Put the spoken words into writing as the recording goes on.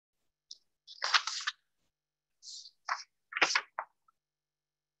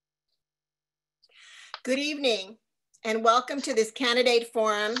Good evening and welcome to this candidate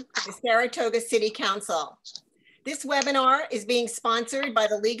forum of the Saratoga City Council. This webinar is being sponsored by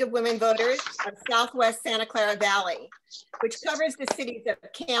the League of Women Voters of Southwest Santa Clara Valley, which covers the cities of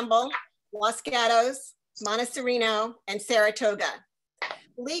Campbell, Los Gatos, Montecito, and Saratoga.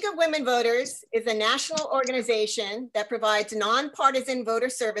 The League of Women Voters is a national organization that provides nonpartisan voter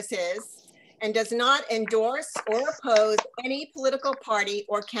services and does not endorse or oppose any political party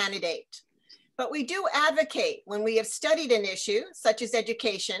or candidate. But we do advocate when we have studied an issue, such as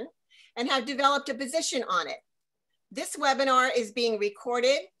education, and have developed a position on it. This webinar is being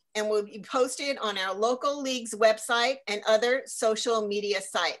recorded and will be posted on our local league's website and other social media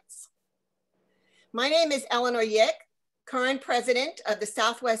sites. My name is Eleanor Yick, current president of the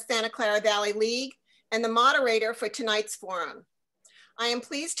Southwest Santa Clara Valley League and the moderator for tonight's forum. I am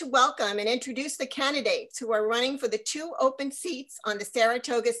pleased to welcome and introduce the candidates who are running for the 2 open seats on the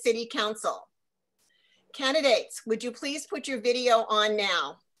Saratoga City Council. Candidates, would you please put your video on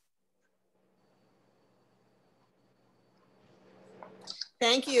now?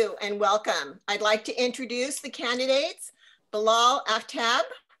 Thank you and welcome. I'd like to introduce the candidates: Belal Aftab,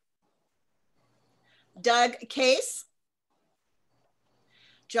 Doug Case,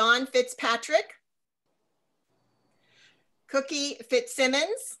 John Fitzpartrick, Kookie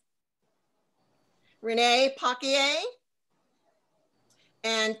Fitzsimmons, Renee Paquier,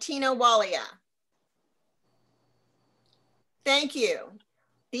 and Tina Walia. Thank you.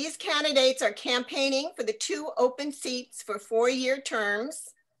 These candidates are campaigning for the 2 open seats for 4-year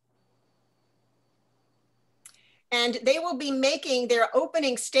terms. And they will be making their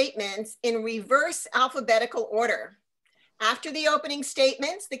opening statements in reverse alphabetical order. After the opening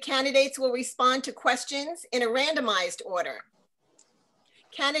statements, the candidates will respond to questions in a randomized order.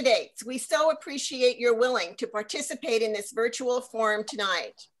 Candidates, we so appreciate your willing to participate in this virtual forum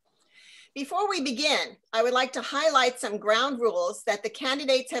tonight. Before we begin, I would like to highlight some ground rules that the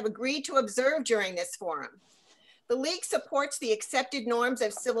candidates have agreed to observe during this forum. The League supports the accepted norms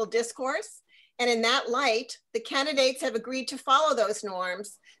of civil discourse, and in that light, the candidates have agreed to follow those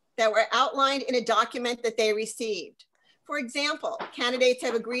norms that were outlined in a document that they received. For example, candidates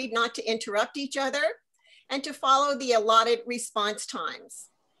have agreed not to interrupt each other and to follow the allotted response times.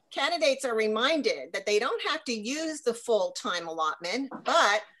 Candidates are reminded that they don't have to use the full time allotment,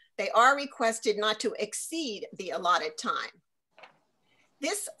 but they are requested not to exceed the allotted time.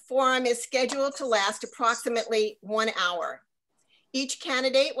 This forum is scheduled to last approximately 1 hour. Each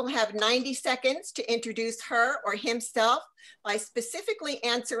candidate will have 90 seconds to introduce her or himself by specifically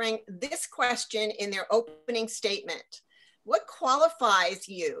answering this question in their opening statement. What qualifies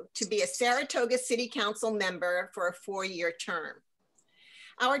you to be a Saratoga City Council member for a 4-year term?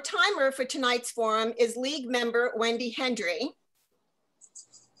 Our timer for tonight's forum is League member Wendy Hendry.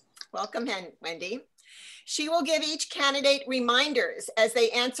 Welcome, Wendy. She will give each candidate reminders as they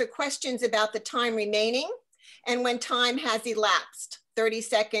answer questions about the time remaining and when time has elapsed, 30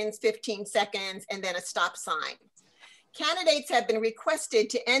 seconds, 15 seconds, and then a stop sign. Candidates have been requested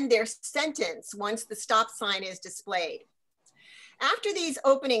to end their sentence once the stop sign is displayed. After these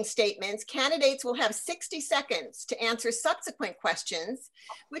opening statements, candidates will have 60 seconds to answer subsequent questions,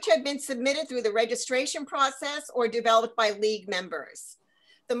 which have been submitted through the registration process or developed by League members.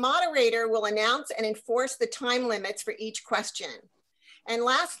 The moderator will announce and enforce the time limits for each question. And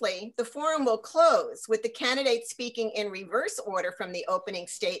lastly, the forum will close with the candidates speaking in reverse order from the opening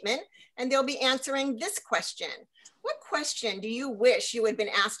statement, and they'll be answering this question. What question do you wish you had been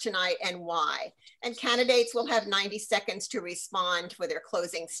asked tonight and why? And candidates will have 90 seconds to respond for their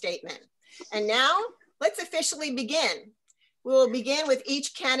closing statement. And now let's officially begin. We will begin with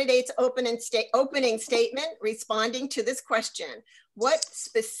each candidate's opening statement responding to this question. What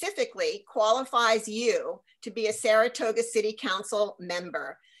specifically qualifies you to be a Saratoga City Council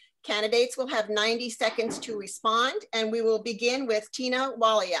member? Candidates will have 90 seconds to respond, and we will begin with Tina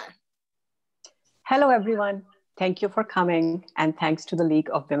Walia. Hello, everyone. Thank you for coming, and thanks to the League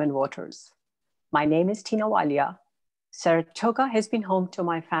of Women Voters. My name is Tina Walia. Saratoga has been home to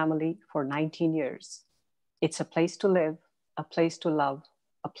my family for 19 years. It's a place to live, a place to love,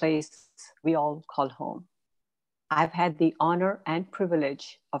 a place we all call home. I've had the honor and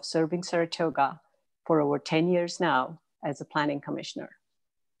privilege of serving Saratoga for over 10 years now as a planning commissioner.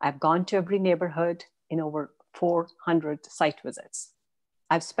 I've gone to every neighborhood in over 400 site visits.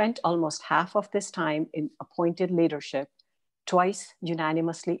 I've spent almost half of this time in appointed leadership, twice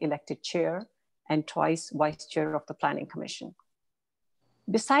unanimously elected chair, and twice vice chair of the Planning Commission.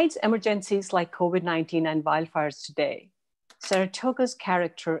 Besides emergencies like COVID-19 and wildfires today, Saratoga's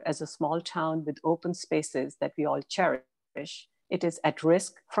character as a small town with open spaces that we all cherish It is at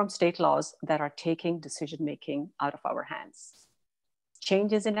risk from state laws that are taking decision-making out of our hands.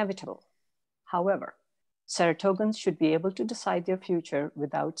 Change is inevitable. However, Saratogans should be able to decide their future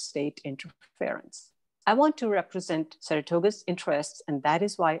without state interference. I want to represent Saratoga's interests, and that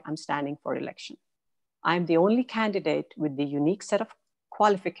is why I'm standing for election. I'm the only candidate with the unique set of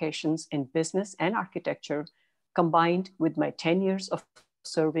qualifications in business and architecture, combined with my 10 years of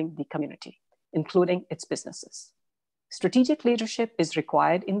serving the community, including its businesses. Strategic leadership is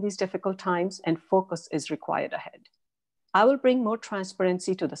required in these difficult times, and focus is required ahead. I will bring more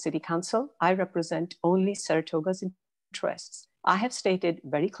transparency to the City Council. I represent only Saratoga's interests. I have stated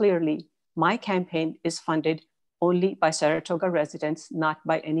very clearly, my campaign is funded only by Saratoga residents, not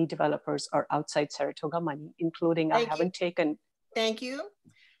by any developers or outside Saratoga money, including I haven't taken. Thank you.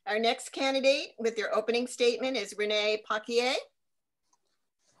 Our next candidate with their opening statement is Renee Paquier.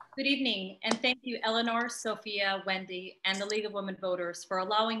 Good evening, and thank you, Eleanor, Sophia, Wendy, and the League of Women Voters for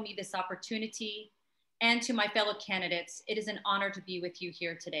allowing me this opportunity. And to my fellow candidates, it is an honor to be with you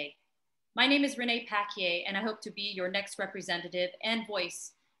here today. My name is Renee Paquier, and I hope to be your next representative and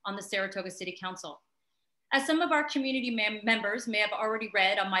voice on the Saratoga City Council. As some of our community members may have already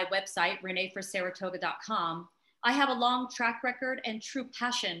read on my website, reneeforsaratoga.com, I have a long track record and true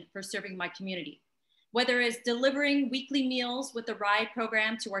passion for serving my community. Whether it's delivering weekly meals with the RIDE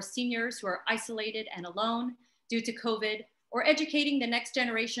program to our seniors who are isolated and alone due to COVID, or educating the next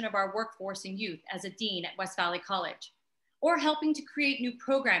generation of our workforce and youth as a dean at West Valley College, or helping to create new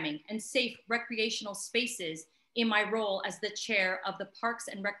programming and safe recreational spaces in my role as the chair of the Parks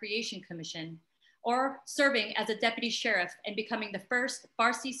and Recreation Commission, or serving as a deputy sheriff and becoming the first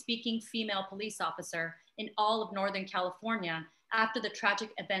Farsi-speaking female police officer in all of Northern California after the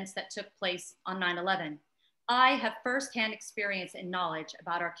tragic events that took place on 9/11. I have firsthand experience and knowledge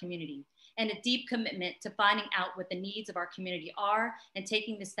about our community and a deep commitment to finding out what the needs of our community are and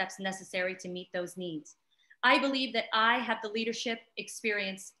taking the steps necessary to meet those needs. I believe that I have the leadership,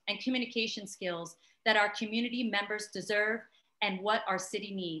 experience, and communication skills that our community members deserve and what our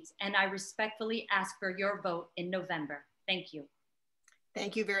city needs. And I respectfully ask for your vote in November. Thank you.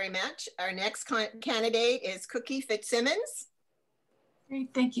 Thank you very much. Our next candidate is Kookie Fitzsimmons.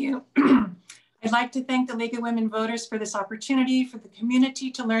 Great, thank you. I'd like to thank the League of Women Voters for this opportunity for the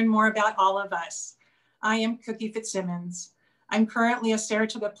community to learn more about all of us. I am Kookie Fitzsimmons. I'm currently a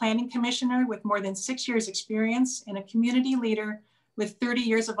Saratoga Planning Commissioner with more than 6 years experience and a community leader with 30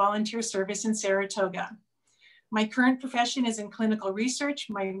 years of volunteer service in Saratoga. My current profession is in clinical research.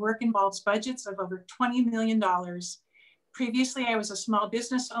 My work involves budgets of over $20 million. Previously, I was a small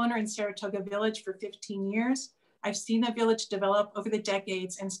business owner in Saratoga Village for 15 years. I've seen the village develop over the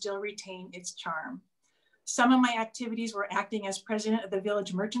decades and still retain its charm. Some of my activities were acting as president of the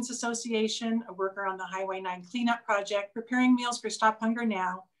Village Merchants Association, a worker on the Highway 9 cleanup project, preparing meals for Stop Hunger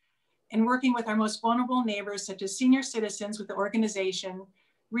Now, and working with our most vulnerable neighbors, such as senior citizens with the organization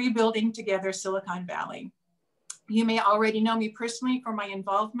Rebuilding Together Silicon Valley. You may already know me personally for my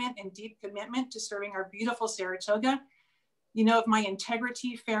involvement and deep commitment to serving our beautiful Saratoga. You know of my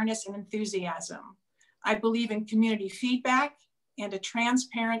integrity, fairness, and enthusiasm. I believe in community feedback and a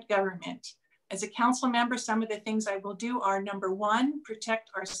transparent government. As a council member, some of the things I will do are: number one,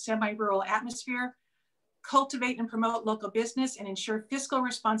 protect our semi-rural atmosphere, cultivate and promote local business, and ensure fiscal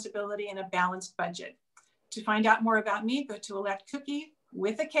responsibility and a balanced budget. To find out more about me, go to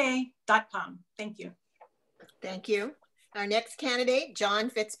electkookie.com. Thank you. Thank you. Our next candidate, John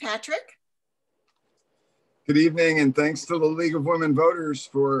Fitzpatrick. Good evening, and thanks to the League of Women Voters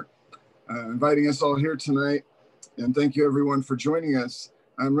for inviting us all here tonight. And thank you everyone for joining us.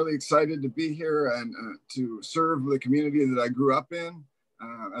 I'm really excited to be here and to serve the community that I grew up in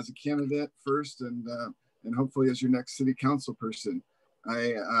as a candidate first, and hopefully as your next city council person.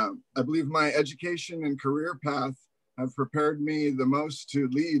 I believe my education and career path have prepared me the most to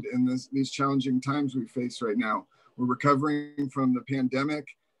lead in these challenging times we face right now. We're recovering from the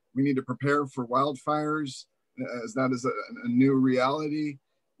pandemic. We need to prepare for wildfires, as that is a new reality.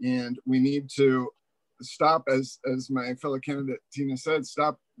 And we need to stop, as my fellow candidate Tina said,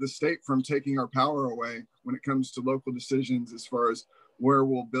 stop the state from taking our power away when it comes to local decisions as far as where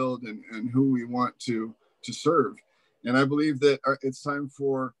we'll build and who we want to serve. And I believe that it's time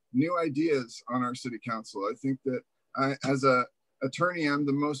for new ideas on our city council. I think that as an attorney, I'm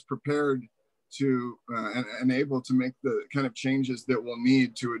the most prepared to and able to make the kind of changes that we'll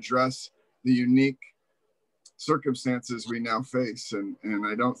need to address the unique circumstances we now face. And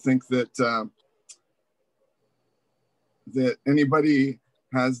I don't think that that anybody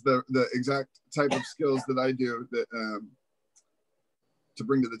has the exact type of skills that I do that to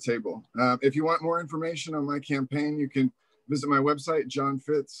bring to the table. If you want more information on my campaign, you can visit my website,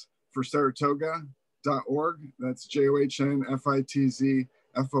 johnfitzforsaratoga.org. That's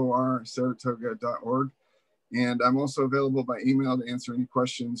JOHNFITZFOR Saratoga.org. And I'm also available by email to answer any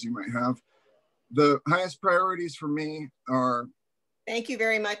questions you might have. The highest priorities for me are... Thank you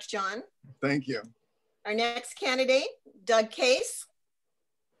very much, John. Thank you. Our next candidate, Doug Case.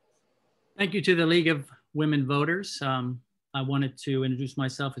 Thank you to the League of Women Voters. I wanted to introduce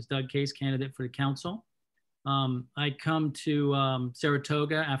myself as Doug Case, candidate for the council. I come to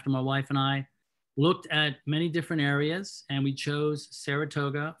Saratoga after my wife and I looked at many different areas, and we chose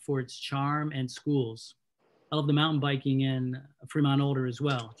Saratoga for its charm and schools. I love the mountain biking in Fremont Older as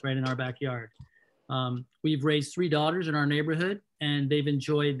well. It's right in our backyard. We've raised 3 daughters in our neighborhood, and they've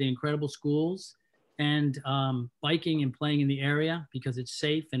enjoyed the incredible schools and biking and playing in the area because it's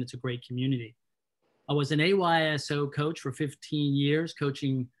safe and it's a great community. I was an AYSO coach for 15 years,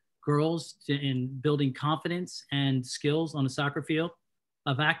 coaching girls in building confidence and skills on the soccer field.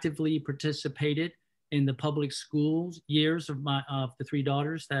 I've actively participated in the public schools years of the 3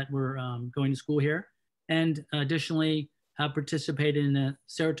 daughters that were going to school here. And additionally, have participated in the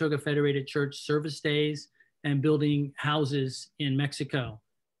Saratoga Federated Church service days and building houses in Mexico.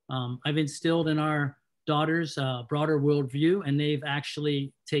 I've instilled in our daughters a broader worldview, and they've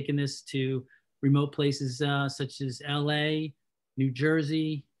actually taken this to remote places such as LA, New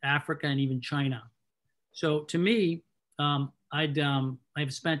Jersey, Africa, and even China. So to me, I've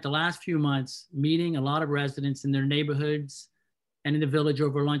spent the last few months meeting a lot of residents in their neighborhoods and in the village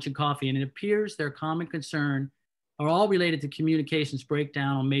over lunch and coffee, and it appears their common concern are all related to communications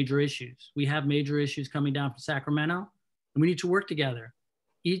breakdown on major issues. We have major issues coming down from Sacramento, and we need to work together.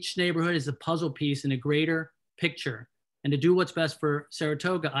 Each neighborhood is a puzzle piece in a greater picture. And to do what's best for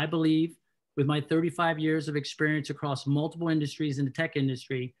Saratoga, I believe, with my 35 years of experience across multiple industries in the tech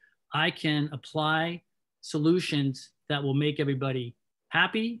industry, I can apply solutions that will make everybody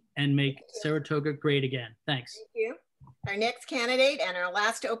happy and make Saratoga great again. Thanks. Thank you. Our next candidate and our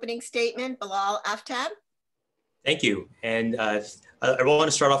last opening statement, Belal Aftab. Thank you. And I want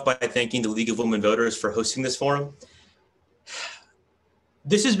to start off by thanking the League of Women Voters for hosting this forum.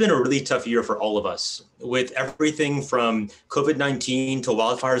 This has been a really tough year for all of us. With everything from COVID-19 to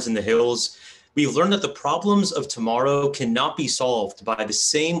wildfires in the hills, we've learned that the problems of tomorrow cannot be solved by the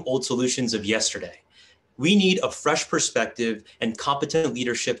same old solutions of yesterday. We need a fresh perspective and competent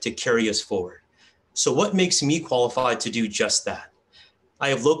leadership to carry us forward. So what makes me qualified to do just that? I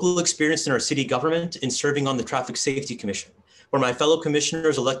have local experience in our city government in serving on the Traffic Safety Commission, where my fellow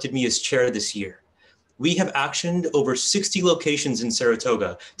commissioners elected me as chair this year. We have actioned over 60 locations in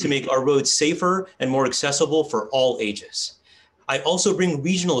Saratoga to make our roads safer and more accessible for all ages. I also bring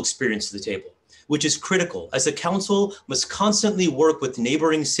regional experience to the table, which is critical as the council must constantly work with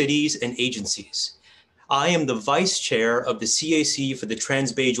neighboring cities and agencies. I am the vice chair of the CAC for the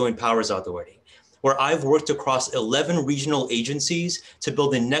Trans-Bay Joint Powers Authority, where I've worked across 11 regional agencies to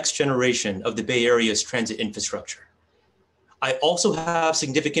build the next generation of the Bay Area's transit infrastructure. I also have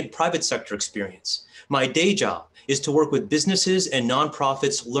significant private sector experience. My day job is to work with businesses and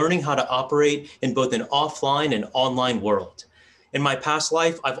nonprofits learning how to operate in both an offline and online world. In my past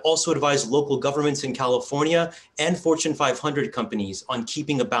life, I've also advised local governments in California and Fortune 500 companies on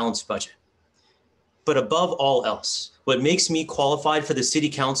keeping a balanced budget. But above all else, what makes me qualified for the city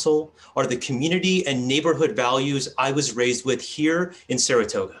council are the community and neighborhood values I was raised with here in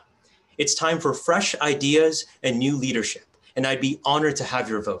Saratoga. It's time for fresh ideas and new leadership, and I'd be honored to have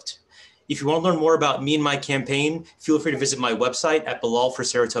your vote. If you want to learn more about me and my campaign, feel free to visit my website at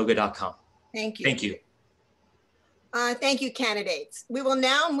belalforsaratoga.com. Thank you. Thank you. Thank you, candidates. We will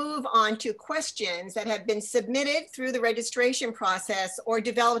now move on to questions that have been submitted through the registration process or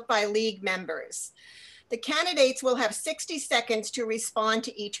developed by League members. The candidates will have 60 seconds to respond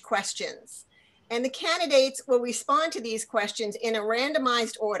to each questions. And the candidates will respond to these questions in a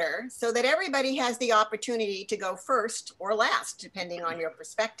randomized order so that everybody has the opportunity to go first or last, depending on your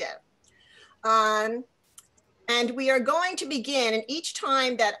perspective. And we are going to begin, and each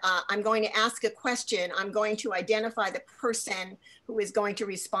time that I'm going to ask a question, I'm going to identify the person who is going to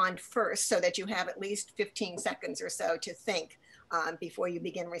respond first so that you have at least 15 seconds or so to think before you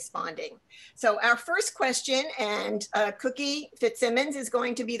begin responding. So our first question, and Kookie Fitzsimmons is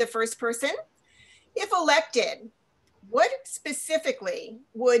going to be the first person. If elected, what specifically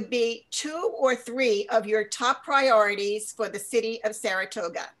would be 2 or 3 of your top priorities for the city of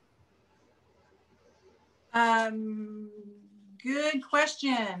Saratoga? Good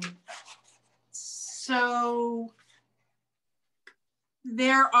question. So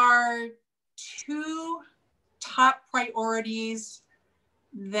there are 2 top priorities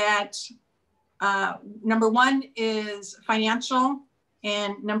that Number one is financial,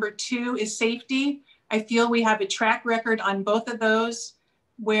 and number two is safety. I feel we have a track record on both of those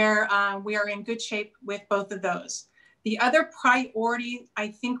where we are in good shape with both of those. The other priority I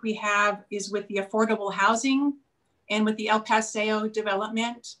think we have is with the affordable housing and with the El Paseo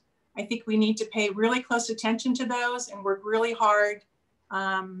development. I think we need to pay really close attention to those and work really hard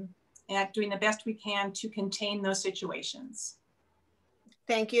at doing the best we can to contain those situations.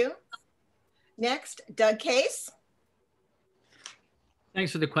 Thank you. Next, Doug Case.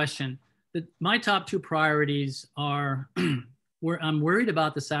 Thanks for the question. My top two priorities are, I'm worried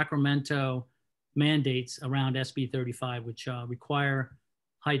about the Sacramento mandates around SB 35, which require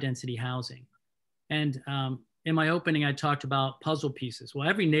high density housing. And in my opening, I talked about puzzle pieces. Well,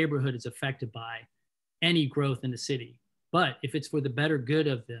 every neighborhood is affected by any growth in the city. But if it's for the better good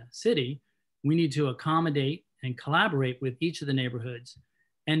of the city, we need to accommodate and collaborate with each of the neighborhoods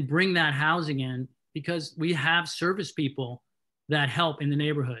and bring that housing in, because we have service people that help in the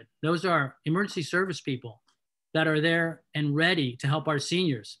neighborhood. Those are emergency service people that are there and ready to help our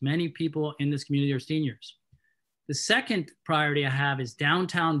seniors. Many people in this community are seniors. The second priority I have is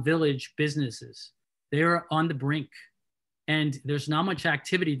downtown village businesses. They're on the brink and there's not much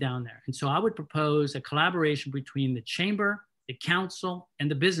activity down there. And so I would propose a collaboration between the chamber, the council,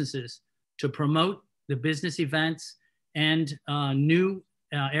 and the businesses to promote the business events and new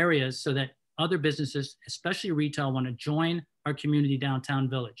areas so that other businesses, especially retail, want to join our community downtown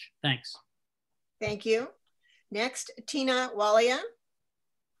village. Thanks. Thank you. Next, Tina Walia.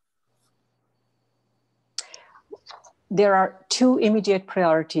 There are two immediate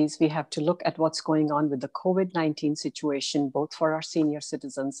priorities. We have to look at what's going on with the COVID-19 situation, both for our senior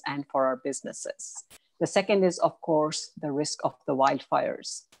citizens and for our businesses. The second is, of course, the risk of the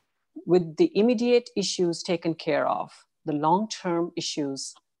wildfires. With the immediate issues taken care of, the long-term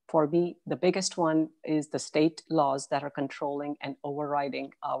issues, for me, the biggest one is the state laws that are controlling and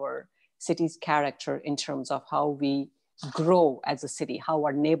overriding our city's character in terms of how we grow as a city, how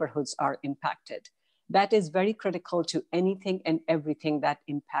our neighborhoods are impacted. That is very critical to anything and everything that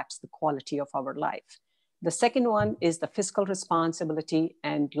impacts the quality of our life. The second one is the fiscal responsibility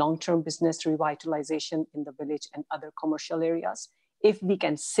and long-term business revitalization in the village and other commercial areas, if we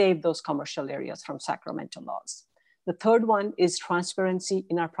can save those commercial areas from Sacramento laws. The third one is transparency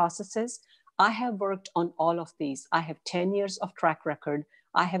in our processes. I have worked on all of these. I have 10 years of track record.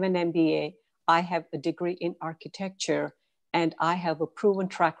 I have an MBA. I have a degree in architecture, and I have a proven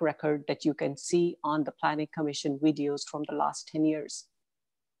track record that you can see on the Planning Commission videos from the last 10 years.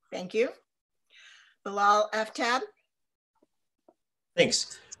 Thank you. Belal Aftab.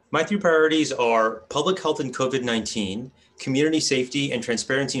 Thanks. My three priorities are public health and COVID-19, community safety, and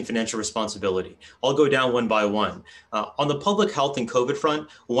transparency and financial responsibility. I'll go down one by one. On the public health and COVID front,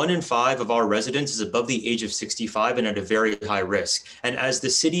 1 in 5 of our residents is above the age of 65 and at a very high risk. And as the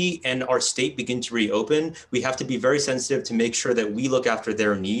city and our state begin to reopen, we have to be very sensitive to make sure that we look after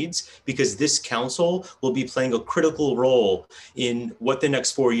their needs, because this council will be playing a critical role in what the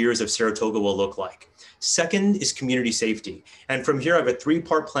next 4 years of Saratoga will look like. Second is community safety. And from here, I have a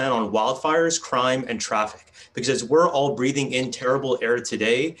 3-part plan on wildfires, crime, and traffic. Because as we're all breathing in terrible air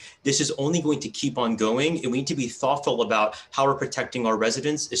today, this is only going to keep on going, and we need to be thoughtful about how we're protecting our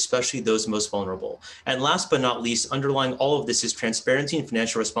residents, especially those most vulnerable. And last but not least, underlying all of this is transparency and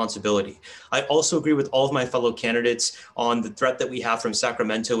financial responsibility. I also agree with all of my fellow candidates on the threat that we have from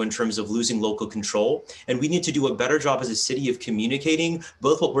Sacramento in terms of losing local control. And we need to do a better job as a city of communicating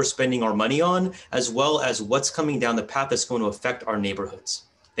both what we're spending our money on, as well as what's coming down the path that's going to affect our neighborhoods.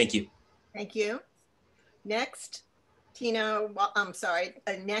 Thank you. Thank you. Next,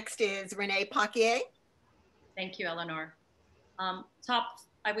 next is Renee Paquier. Thank you, Eleanor. Top,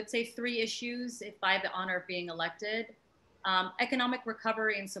 I would say 3 issues if I have the honor of being elected. Economic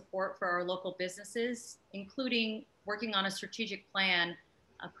recovery and support for our local businesses, including working on a strategic plan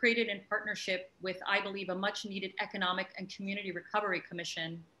created in partnership with, I believe, a much needed economic and community recovery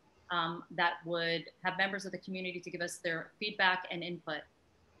commission that would have members of the community to give us their feedback and input.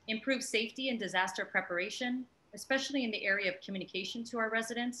 Improve safety and disaster preparation, especially in the area of communication to our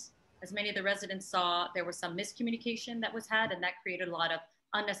residents. As many of the residents saw, there was some miscommunication that was had, and that created a lot of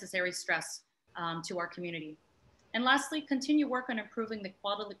unnecessary stress to our community. And lastly, continue work on improving the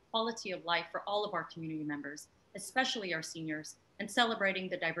quality of life for all of our community members, especially our seniors, and celebrating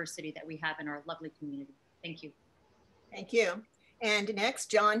the diversity that we have in our lovely community. Thank you. Thank you. And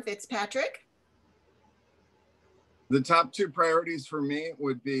next, John Fitzpatrick. The top 2 priorities for me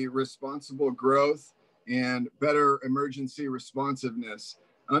would be responsible growth and better emergency responsiveness.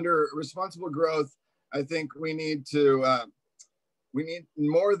 Under responsible growth, I think we need to we need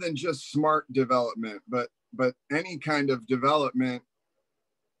more than just smart development, but any kind of development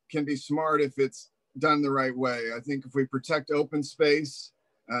can be smart if it's done the right way. I think if we protect open space,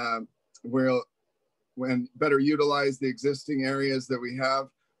 we'll better utilize the existing areas that we have,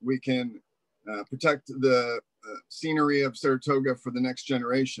 we can protect the scenery of Saratoga for the next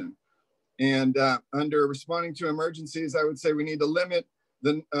generation. And under responding to emergencies, I would say we need to limit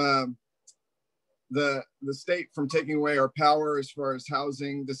the state from taking away our power as far as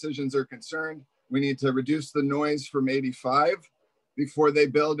housing decisions are concerned. We need to reduce the noise from 85 before they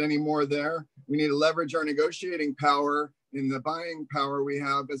build any more there. We need to leverage our negotiating power in the buying power we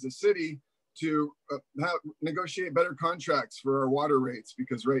have as a city to negotiate better contracts for our water rates,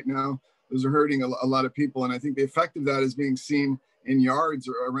 because right now those are hurting a lot of people. And I think the effect of that is being seen in yards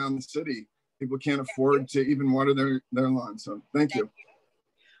or around the city. People can't afford to even water their lawn. So thank you.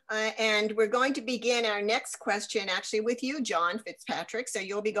 And we're going to begin our next question actually with you, John Fitzpatrick. So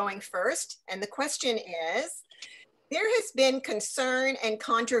you'll be going first. And the question is, there has been concern and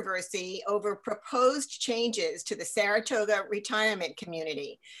controversy over proposed changes to the Saratoga retirement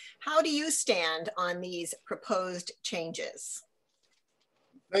community. How do you stand on these proposed changes?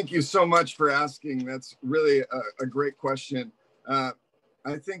 Thank you so much for asking. That's really a great question. I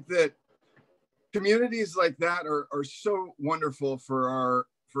think that communities like that are so wonderful for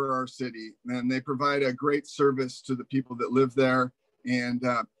our city, and they provide a great service to the people that live there. And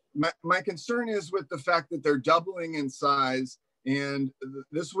my concern is with the fact that they're doubling in size, and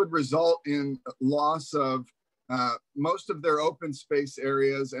this would result in loss of most of their open space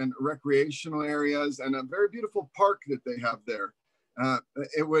areas and recreational areas and a very beautiful park that they have there.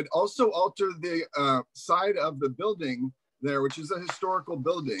 It would also alter the side of the building there, which is a historical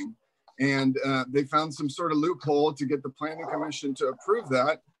building. And they found some sort of loophole to get the Planning Commission to approve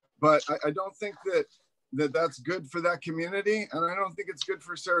that. But I don't think that's good for that community. And I don't think it's good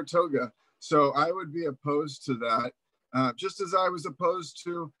for Saratoga. So I would be opposed to that, just as I was opposed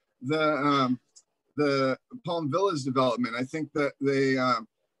to the Palm Villas development. I think that they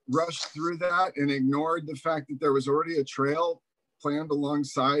rushed through that and ignored the fact that there was already a trail planned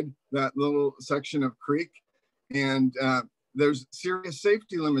alongside that little section of creek. And there's serious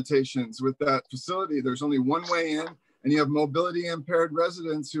safety limitations with that facility. There's only one way in, and you have mobility impaired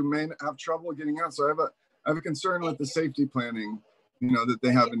residents who may have trouble getting out. So I have a concern with the safety planning, that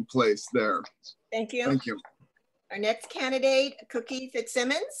they have in place there. Thank you. Thank you. Our next candidate, Kookie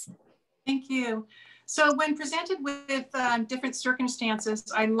Fitzsimmons. Thank you. So when presented with different circumstances,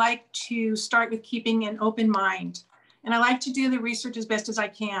 I like to start with keeping an open mind. And I like to do the research as best as I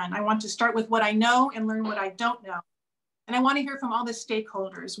can. I want to start with what I know and learn what I don't know. And I want to hear from all the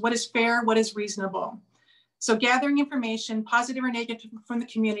stakeholders, what is fair, what is reasonable. So gathering information, positive or negative, from the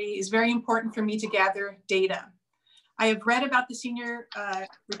community is very important for me to gather data. I have read about the senior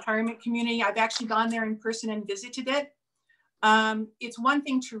retirement community. I've actually gone there in person and visited it. It's one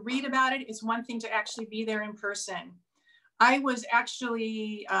thing to read about it. It's one thing to actually be there in person. I was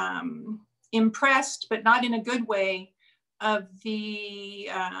actually impressed, but not in a good way, of the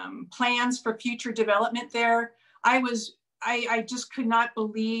plans for future development there. I just could not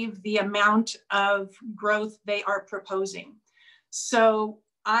believe the amount of growth they are proposing. So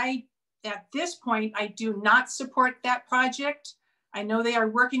at this point, I do not support that project. I know they are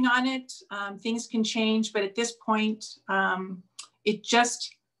working on it. Things can change, but at this point,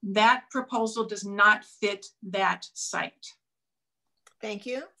 that proposal does not fit that site. Thank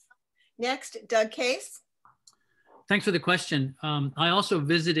you. Next, Doug Case. Thanks for the question. I also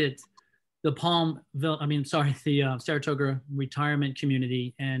visited the Saratoga retirement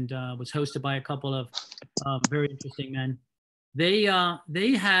community and was hosted by a couple of very interesting men. They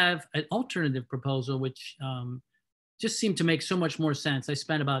have an alternative proposal, which just seemed to make so much more sense. I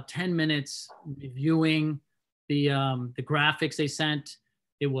spent about 10 minutes reviewing the graphics they sent.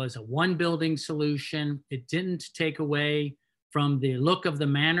 It was a one building solution. It didn't take away from the look of the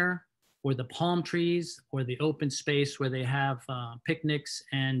manor or the palm trees or the open space where they have picnics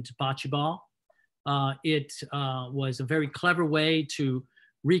and bocce ball. It was a very clever way to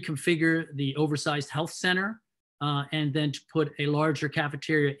reconfigure the oversized health center and then to put a larger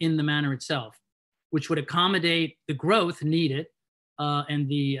cafeteria in the manor itself, which would accommodate the growth needed and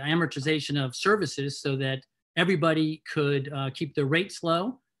the amortization of services so that everybody could keep their rates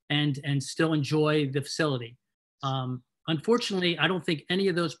low and still enjoy the facility. Unfortunately, I don't think any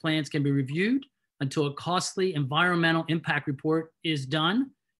of those plans can be reviewed until a costly environmental impact report is done.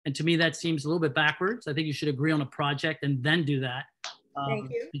 And to me, that seems a little bit backwards. I think you should agree on a project and then do that.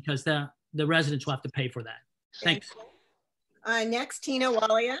 Thank you. Because the residents will have to pay for that. Thanks. Next, Tina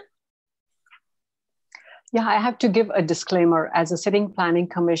Walia. Yeah, I have to give a disclaimer. As a sitting planning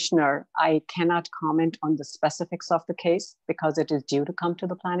commissioner, I cannot comment on the specifics of the case because it is due to come to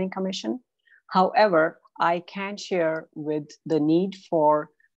the planning commission. However, I can share with the need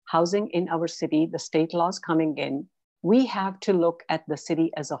for housing in our city, the state laws coming in, we have to look at the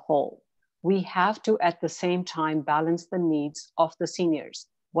city as a whole. We have to, at the same time, balance the needs of the seniors.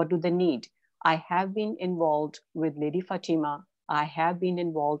 What do they need? I have been involved with Lady Fatima. I have been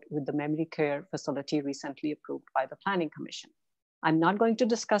involved with the memory care facility recently approved by the Planning Commission. I'm not going to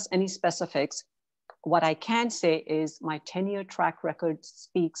discuss any specifics. What I can say is my 10-year track record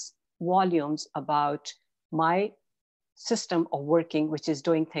speaks volumes about my system of working, which is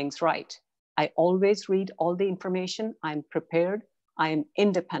doing things right. I always read all the information. I'm prepared. I am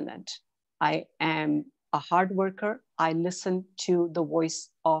independent. I am a hard worker. I listen to the voice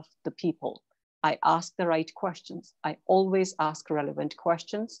of the people. I ask the right questions. I always ask relevant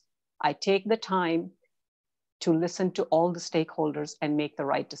questions. I take the time to listen to all the stakeholders and make the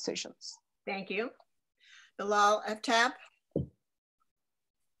right decisions. Thank you. Belal Aftab.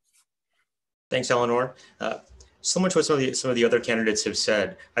 Thanks, Eleanor. Similar to what some of the other candidates have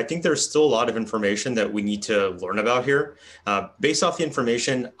said, I think there's still a lot of information that we need to learn about here. Based off the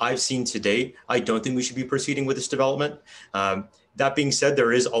information I've seen to date, I don't think we should be proceeding with this development. That being said,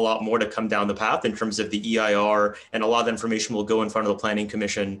 there is a lot more to come down the path in terms of the EIR, and a lot of information will go in front of the Planning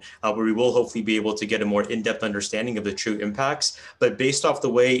Commission, where we will hopefully be able to get a more in-depth understanding of the true impacts. But based off the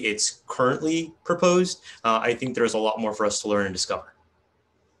way it's currently proposed, I think there's a lot more for us to learn and discover.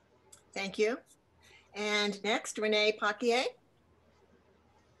 Thank you. And next, Renee Paquier.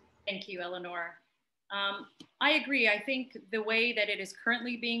 Thank you, Eleanor. I agree. I think the way that it is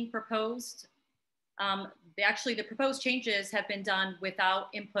currently being proposed, actually the proposed changes have been done without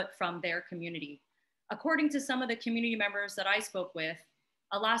input from their community. According to some of the community members that I spoke with,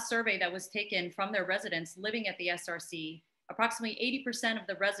 a last survey that was taken from their residents living at the SRC, approximately 80% of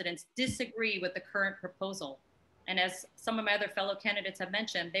the residents disagree with the current proposal. And as some of my other fellow candidates have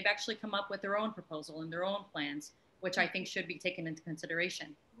mentioned, they've actually come up with their own proposal and their own plans, which I think should be taken into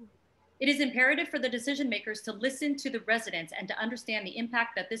consideration. It is imperative for the decision makers to listen to the residents and to understand the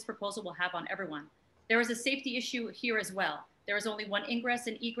impact that this proposal will have on everyone. There is a safety issue here as well. There is only one ingress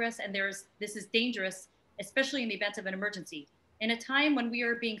and egress, and this is dangerous, especially in the event of an emergency. In a time when we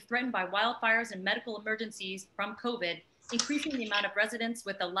are being threatened by wildfires and medical emergencies from COVID, increasing the amount of residents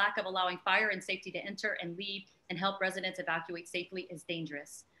with the lack of allowing fire and safety to enter and leave and help residents evacuate safely is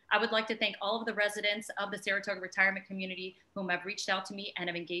dangerous. I would like to thank all of the residents of the Saratoga retirement community whom have reached out to me and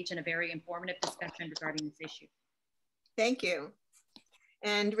have engaged in a very informative discussion regarding this issue. Thank you.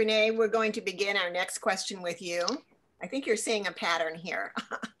 And Renee, we're going to begin our next question with you. I think you're seeing a pattern here.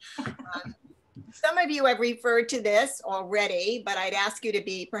 Some of you have referred to this already, but I'd ask you to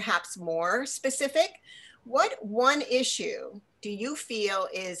be perhaps more specific. What one issue do you feel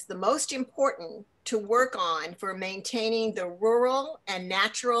is the most important to work on for maintaining the rural and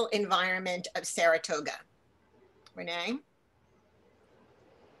natural environment of Saratoga? Renee?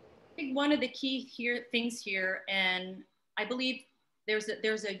 I think one of the key things here, and I believe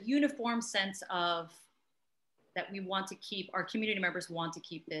there's a uniform sense of that we want to keep, our community members want to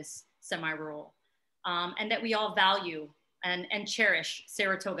keep this semi-rural, and that we all value and cherish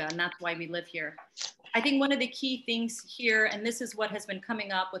Saratoga, and that's why we live here. I think one of the key things here, and this is what has been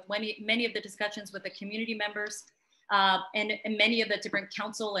coming up with many of the discussions with the community members and many of the different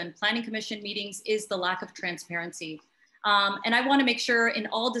council and planning commission meetings, is the lack of transparency. And I want to make sure in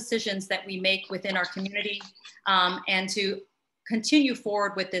all decisions that we make within our community and to continue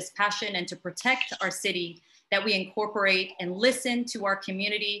forward with this passion and to protect our city, that we incorporate and listen to our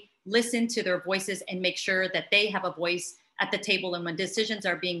community, listen to their voices, and make sure that they have a voice at the table and when decisions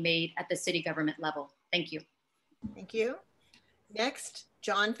are being made at the city government level. Thank you. Thank you. Next,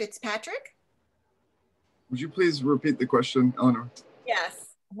 John Fitzpatrick. Would you please repeat the question, Eleanor?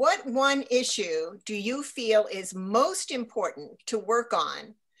 Yes. What one issue do you feel is most important to work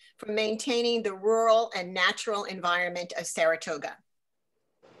on for maintaining the rural and natural environment of Saratoga?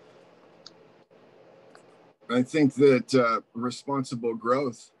 I think that responsible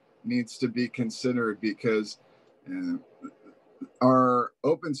growth needs to be considered, because our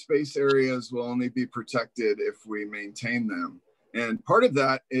open space areas will only be protected if we maintain them. And part of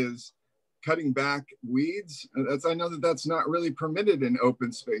that is cutting back weeds. I know that that's not really permitted in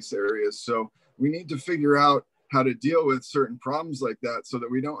open space areas. So we need to figure out how to deal with certain problems like that so that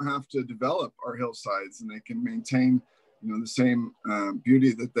we don't have to develop our hillsides and they can maintain, the same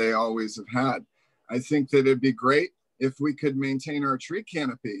beauty that they always have had. I think that it'd be great if we could maintain our tree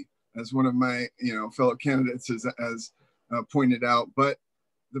canopy, as one of my fellow candidates has pointed out. But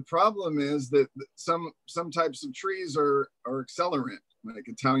the problem is that some types of trees are accelerant, like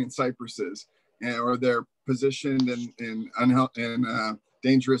Italian cypresses, or they're positioned in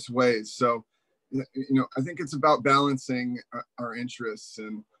dangerous ways. So, you know, I think it's about balancing our interests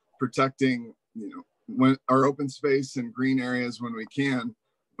and protecting, you know, our open space and green areas when we can,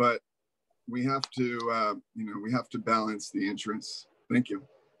 but we have to, you know, we have to balance the interests. Thank you.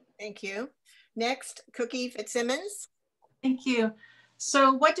 Thank you. Next, Kookie Fitzsimmons. Thank you.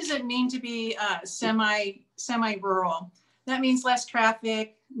 So what does it mean to be semi-rural? That means less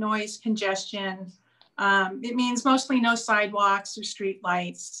traffic, noise, congestion. It means mostly no sidewalks or street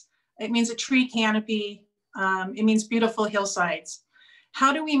lights. It means a tree canopy. It means beautiful hillsides.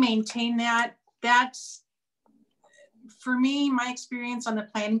 How do we maintain that? That's, for me, my experience on the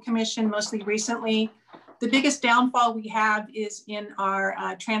Planning Commission, mostly recently, the biggest downfall we have is in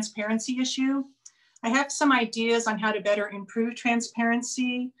our transparency issue. I have some ideas on how to better improve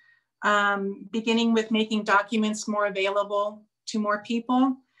transparency, beginning with making documents more available to more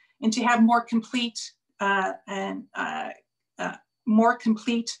people, and to have more complete and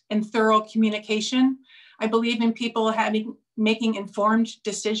thorough communication. I believe in people making informed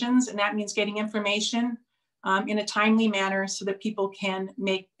decisions, and that means getting information in a timely manner so that people can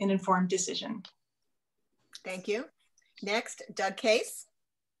make an informed decision. Thank you. Next, Doug Case.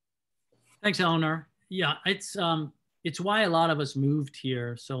 Thanks, Eleanor. Yeah, it's why a lot of us moved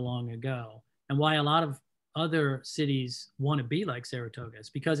here so long ago, and why a lot of other cities want to be like Saratoga. It's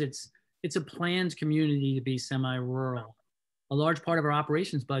because it's a planned community to be semi-rural. A large part of our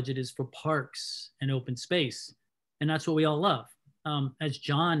operations budget is for parks and open space, and that's what we all love. As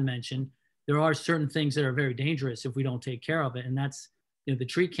John mentioned, there are certain things that are very dangerous if we don't take care of it, and that's, you know, the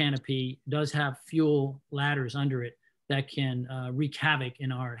tree canopy does have fuel ladders under it that can wreak havoc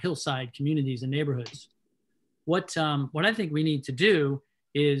in our hillside communities and neighborhoods. What I think we need to do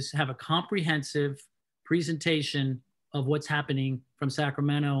is have a comprehensive presentation of what's happening from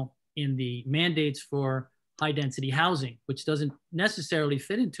Sacramento in the mandates for high density housing, which doesn't necessarily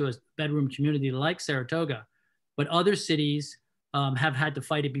fit into a bedroom community like Saratoga, but other cities have had to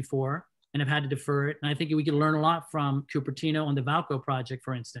fight it before and have had to defer it. And I think we can learn a lot from Cupertino on the Valco project,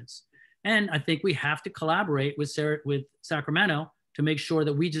 for instance. And I think we have to collaborate with Sacramento to make sure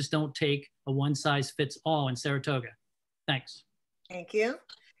that we just don't take a one size fits all in Saratoga. Thanks. Thank you.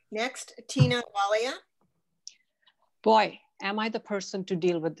 Next, Tina Walia. Boy, am I the person to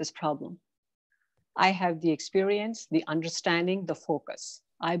deal with this problem. I have the experience, the understanding, the focus.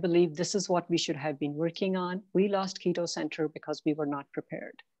 I believe this is what we should have been working on. We lost Keto Center because we were not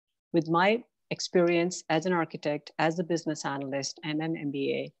prepared. With my experience as an architect, as a business analyst, and an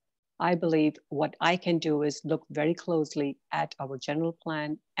MBA, I believe what I can do is look very closely at our general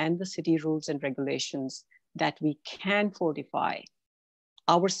plan and the city rules and regulations that we can fortify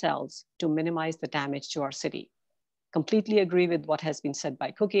ourselves to minimize the damage to our city. Completely agree with what has been said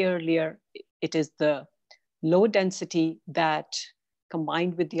by Kookie earlier. It is the low density that,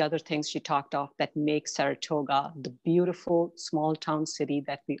 combined with the other things she talked of, that makes Saratoga the beautiful small town city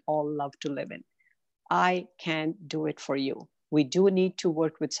that we all love to live in. I can do it for you. We do need to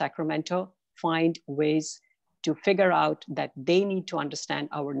work with Sacramento, find ways to figure out that they need to understand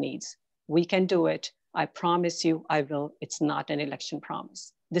our needs. We can do it. I promise you I will. It's not an election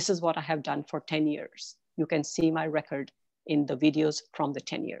promise. This is what I have done for 10 years. You can see my record in the videos from the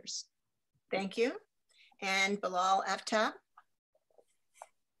 10 years. Thank you. And Belal Aftab.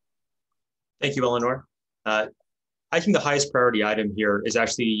 Thank you, Eleanor. I think the highest priority item here is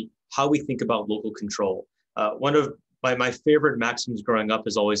actually how we think about local control. One of my favorite maxims growing up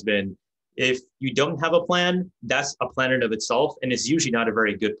has always been, if you don't have a plan, that's a plan in of itself, and it's usually not a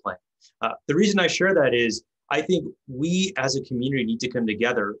very good plan. The reason I share that is I think we as a community need to come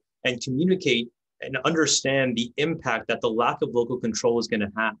together and communicate and understand the impact that the lack of local control is going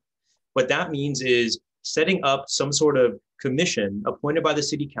to have. What that means is setting up some sort of commission appointed by the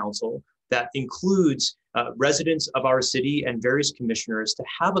city council that includes residents of our city and various commissioners to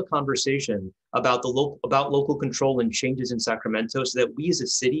have a conversation about local control and changes in Sacramento so that we as a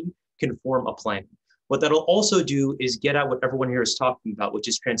city can form a plan. What that'll also do is get at what everyone here is talking about, which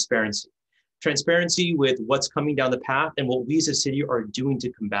is transparency. Transparency with what's coming down the path and what we as a city are doing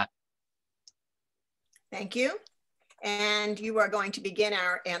to combat. Thank you. And you are going to begin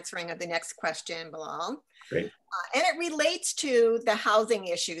our answering of the next question, Belal. Great. And it relates to the housing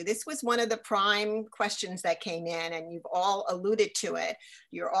issue. This was one of the prime questions that came in, and you've all alluded to it.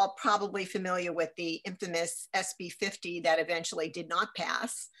 You're all probably familiar with the infamous SB 50 that eventually did not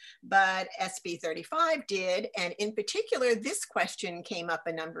pass, but SB 35 did. And in particular, this question came up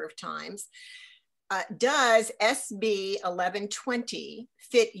a number of times. Does SB 1120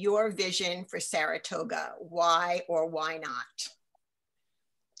 fit your vision for Saratoga? Why or why not?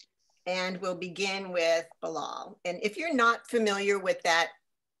 And we'll begin with Belal. And if you're not familiar with that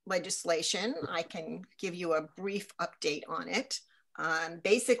legislation, I can give you a brief update on it.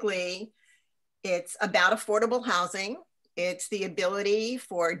 Basically, it's about affordable housing. It's the ability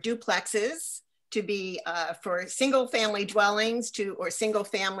for duplexes to be for single family dwellings or single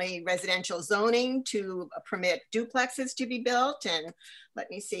family residential zoning to permit duplexes to be built. And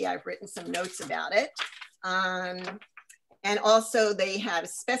let me see, I've written some notes about it. And also they have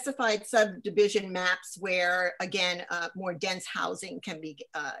specified subdivision maps where, again, more dense housing can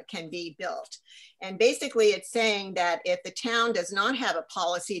be built. And basically it's saying that if the town does not have a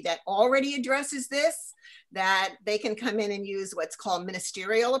policy that already addresses this, that they can come in and use what's called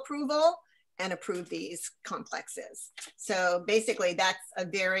ministerial approval and approve these complexes. So basically that's a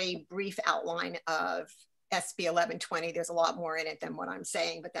very brief outline of SB 1120. There's a lot more in it than what I'm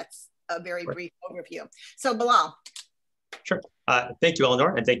saying, but that's a very brief overview. So Belal. Sure. Thank you,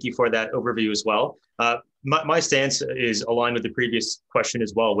 Eleanor, and thank you for that overview as well. My stance is aligned with the previous question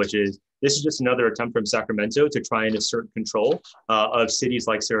as well, which is this is just another attempt from Sacramento to try and assert control of cities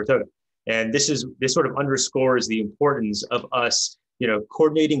like Saratoga. And this sort of underscores the importance of us,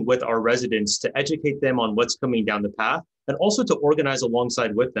 coordinating with our residents to educate them on what's coming down the path and also to organize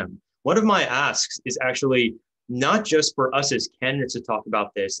alongside with them. One of my asks is actually not just for us as candidates to talk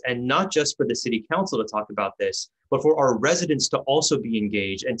about this and not just for the city council to talk about this, but for our residents to also be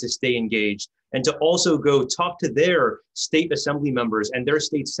engaged and to stay engaged and to also go talk to their state assembly members and their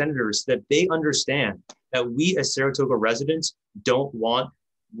state senators so that they understand that we as Saratoga residents don't want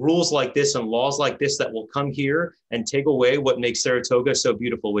rules like this and laws like this that will come here and take away what makes Saratoga so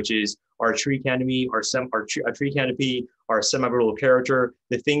beautiful, which is our tree canopy, our semi-rural character,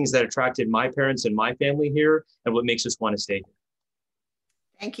 the things that attracted my parents and my family here, and what makes us want to stay here.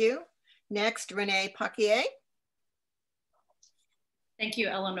 Thank you. Next, Renee Paquier. Thank you,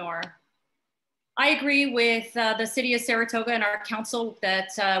 Eleanor. I agree with the City of Saratoga and our council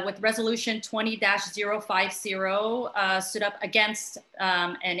that with Resolution 20-050 stood up against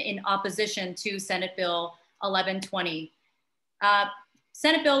and in opposition to Senate Bill 1120.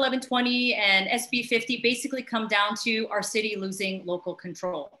 Senate Bill 1120 and SB 50 basically come down to our city losing local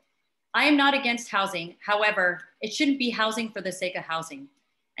control. I am not against housing. However, it shouldn't be housing for the sake of housing.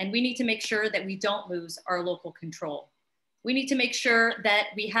 And we need to make sure that we don't lose our local control. We need to make sure that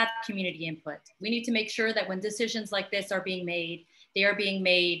we have community input. We need to make sure that when decisions like this are being made, they are being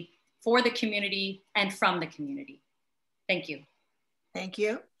made for the community and from the community. Thank you. Thank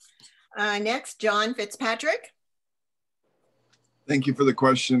you. Next, John Fitzpatrick. Thank you for the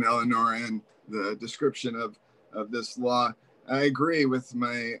question, Eleanor, and the description of this law. I agree with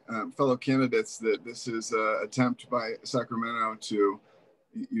my fellow candidates that this is an attempt by Sacramento to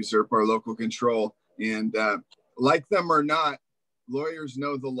usurp our local control. And like them or not, lawyers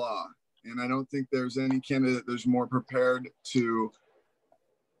know the law. And I don't think there's any candidate that's more prepared to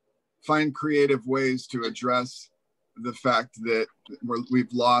find creative ways to address the fact that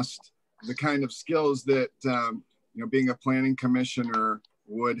we've lost the kind of skills that being a planning commissioner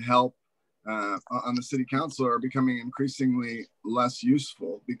would help on the city council are becoming increasingly less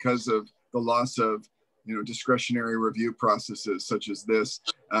useful because of the loss of discretionary review processes such as this,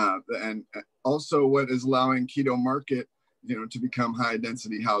 and also what is allowing Keto Market to become high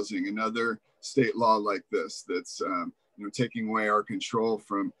density housing, another state law like this that's taking away our control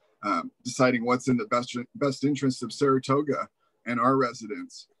from deciding what's in the best interest of Saratoga and our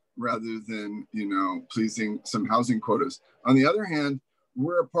residents rather than pleasing some housing quotas. On the other hand,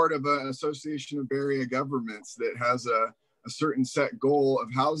 we're a part of an association of Bay Area governments that has a certain set goal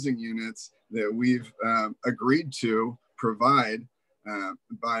of housing units that we've agreed to provide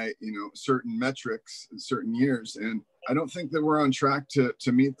by certain metrics in certain years. And I don't think that we're on track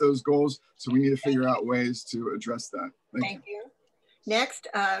to meet those goals. So we need to figure out ways to address that. Thank you. Next,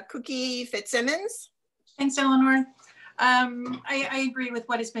 Kookie Fitzsimmons. Thanks, Eleanor. I agree with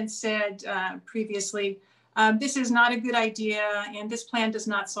what has been said previously. This is not a good idea, and this plan does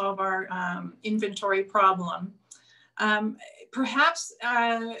not solve our inventory problem. Perhaps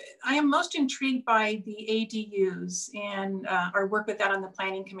I am most intrigued by the ADUs and our work with that on the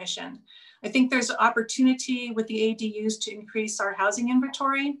Planning Commission. I think there's opportunity with the ADUs to increase our housing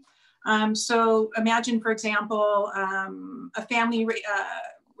inventory. So imagine, for example, a family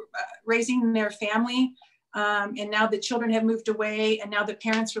raising their family, and now the children have moved away, and now the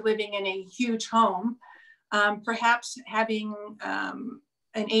parents are living in a huge home. Perhaps having an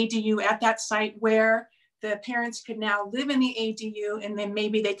ADU at that site where the parents could now live in the ADU, and then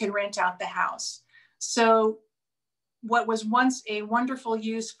maybe they could rent out the house. So what was once a wonderful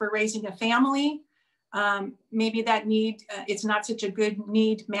use for raising a family, maybe that need, it's not such a good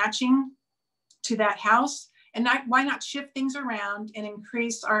need matching to that house. And why not shift things around and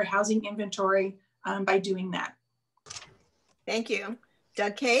increase our housing inventory by doing that? Thank you.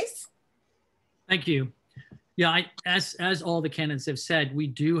 Doug Case? Thank you. Yeah, as all the candidates have said, we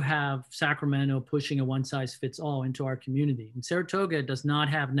do have Sacramento pushing a one-size-fits-all into our community. And Saratoga does not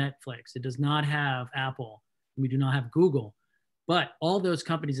have Netflix. It does not have Apple. We do not have Google. But all those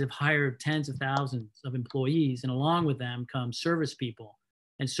companies have hired tens of thousands of employees, and along with them come service people.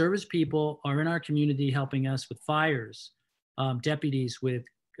 And service people are in our community helping us with fires, deputies with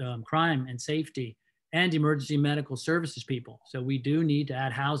crime and safety, and emergency medical services people. So we do need to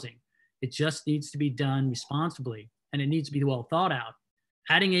add housing. It just needs to be done responsibly, and it needs to be well thought out.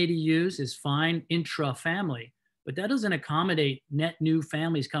 Adding ADUs is fine intra-family, but that doesn't accommodate net new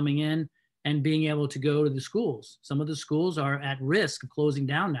families coming in and being able to go to the schools. Some of the schools are at risk of closing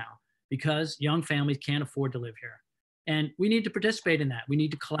down now because young families can't afford to live here. And we need to participate in that. We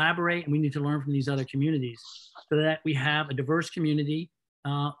need to collaborate, and we need to learn from these other communities so that we have a diverse community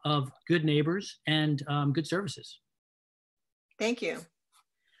of good neighbors and good services. Thank you.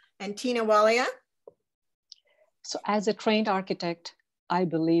 And Tina Walia? So as a trained architect, I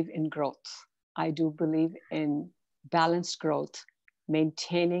believe in growth. I do believe in balanced growth,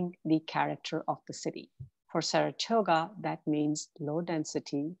 maintaining the character of the city. For Saratoga, that means low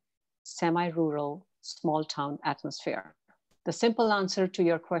density, semi-rural, small town atmosphere. The simple answer to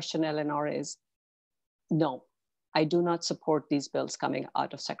your question, Eleanor, is no. I do not support these bills coming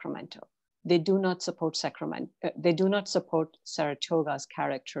out of Sacramento. They do not support they do not support Saratoga's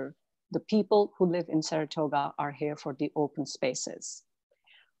character. The people who live in Saratoga are here for the open spaces.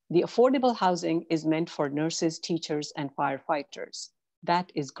 The affordable housing is meant for nurses, teachers, and firefighters.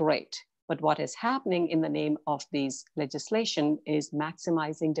 That is great. But what is happening in the name of these legislation is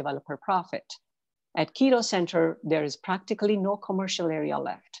maximizing developer profit. At Keto Center, there is practically no commercial area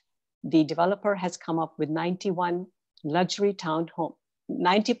left. The developer has come up with 91 luxury townhome.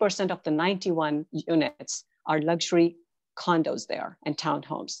 90% of the 91 units are luxury condos there and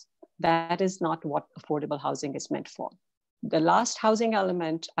townhomes. That is not what affordable housing is meant for. The last housing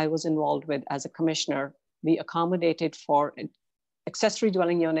element I was involved with as a commissioner, we accommodated for accessory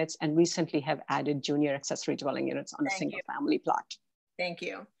dwelling units and recently have added junior accessory dwelling units on a single family plot. Thank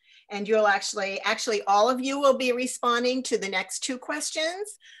you. And you'll actually all of you will be responding to the next two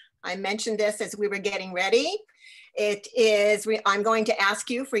questions. I mentioned this as we were getting ready. It is, I'm going to ask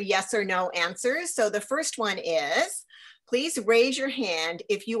you for yes or no answers. So the first one is, please raise your hand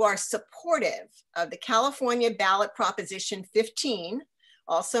if you are supportive of the California ballot Proposition 15,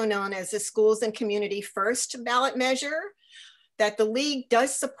 also known as the Schools and Community First ballot measure, that the League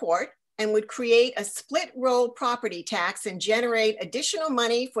does support and would create a split roll property tax and generate additional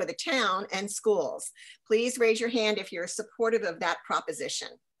money for the town and schools. Please raise your hand if you're supportive of that proposition.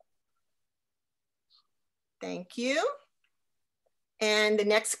 Thank you. And the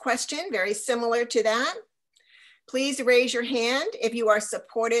next question, very similar to that. Please raise your hand if you are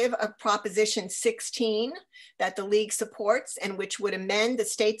supportive of Proposition 16 that the League supports and which would amend the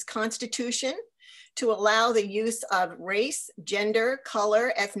state's constitution to allow the use of race, gender,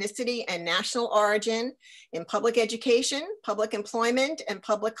 color, ethnicity, and national origin in public education, public employment, and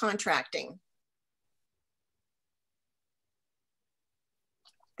public contracting.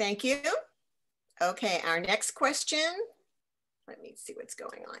 Thank you. Okay, our next question. Let me see what's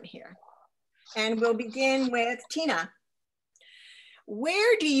going on here. And we'll begin with Tina.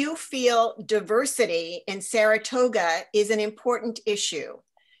 Where do you feel diversity in Saratoga is an important issue?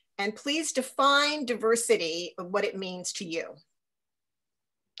 And please define diversity of what it means to you.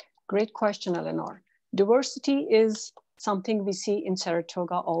 Great question, Eleanor. Diversity is something we see in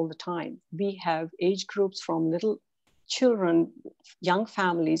Saratoga all the time. We have age groups from little children, young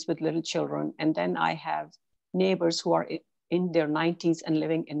families with little children, and then I have neighbors who are in their 90s and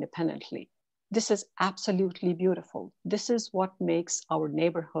living independently. This is absolutely beautiful. This is what makes our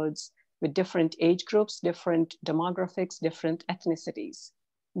neighborhoods with different age groups, different demographics, different ethnicities.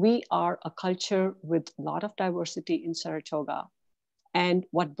 We are a culture with a lot of diversity in Saratoga. And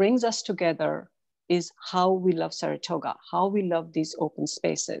what brings us together is how we love Saratoga, how we love these open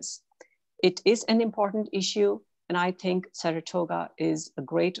spaces. It is an important issue. And I think Saratoga is a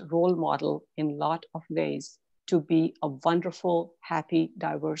great role model in a lot of ways to be a wonderful, happy,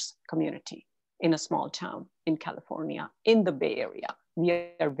 diverse community in a small town in California, in the Bay Area. We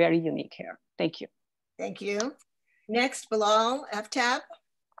are very unique here. Thank you. Thank you. Next, Belal Aftab.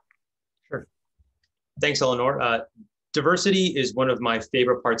 Sure. Thanks, Eleanor. Diversity is one of my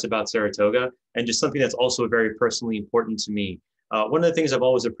favorite parts about Saratoga, and just something that's also very personally important to me. One of the things I've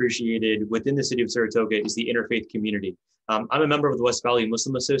always appreciated within the city of Saratoga is the interfaith community. I'm a member of the West Valley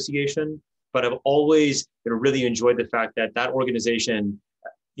Muslim Association, but I've always really enjoyed the fact that that organization,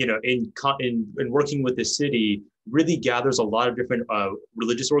 in working with the city, really gathers a lot of different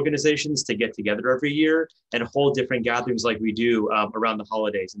religious organizations to get together every year and hold different gatherings like we do around the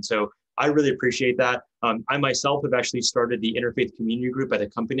holidays. And so I really appreciate that. I myself have actually started the Interfaith Community Group at the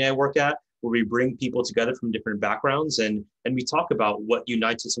company I work at, where we bring people together from different backgrounds and we talk about what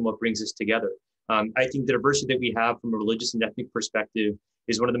unites us and what brings us together. I think the diversity that we have from a religious and ethnic perspective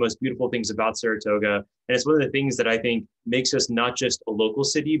is one of the most beautiful things about Saratoga. And it's one of the things that I think makes us not just a local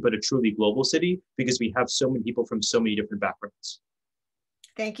city, but a truly global city, because we have so many people from so many different backgrounds.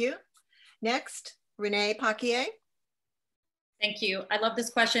 Thank you. Next, Renee Paquier. Thank you. I love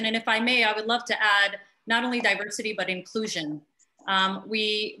this question. And if I may, I would love to add not only diversity, but inclusion.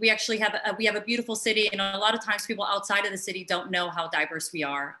 We actually have a beautiful city, and a lot of times people outside of the city don't know how diverse we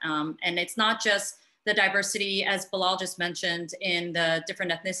are. And it's not just the diversity, as Belal just mentioned, in the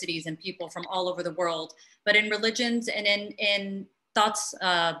different ethnicities and people from all over the world, but in religions and in thoughts,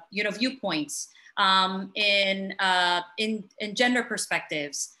 viewpoints, in gender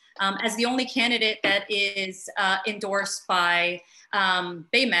perspectives. As the only candidate that is endorsed by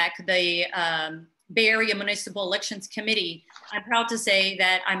BAMEC, the Bay Area Municipal Elections Committee, I'm proud to say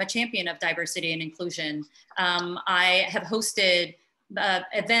that I'm a champion of diversity and inclusion. I have hosted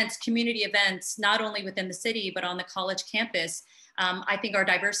events, community events, not only within the city, but on the college campus. I think our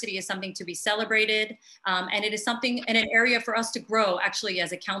diversity is something to be celebrated, and it is something in an area for us to grow actually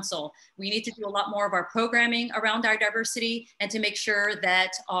as a council. We need to do a lot more of our programming around our diversity and to make sure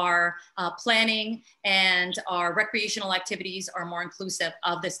that our planning and our recreational activities are more inclusive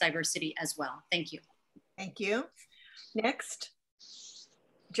of this diversity as well. Thank you. Thank you. Next,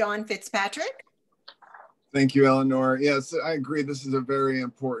 John Fitzpatrick. Thank you, Eleanor. Yes, I agree. This is a very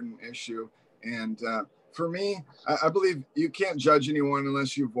important issue. And for me, I believe you can't judge anyone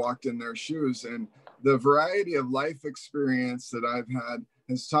unless you've walked in their shoes. And the variety of life experience that I've had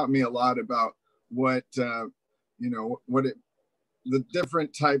has taught me a lot about what, the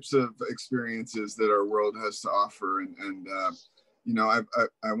different types of experiences that our world has to offer.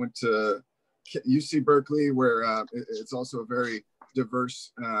 I went to UC Berkeley, where it's also a very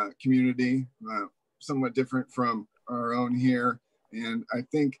diverse community, somewhat different from our own here. And I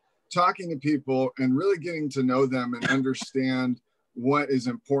think talking to people and really getting to know them and understand what is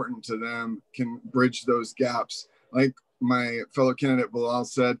important to them can bridge those gaps. Like my fellow candidate Belal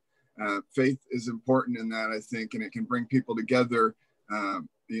said, faith is important in that, I think, and it can bring people together,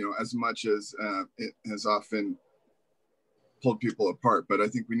 as much as it has often pulled people apart. But I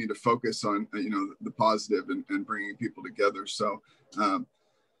think we need to focus on, the positive and bringing people together. So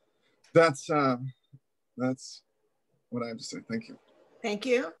that's what I have to say. Thank you. Thank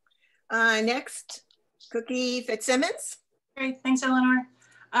you. Next, Kookie Fitzsimmons. Great, thanks, Eleanor.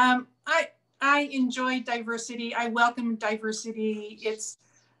 I enjoy diversity. I welcome diversity. It's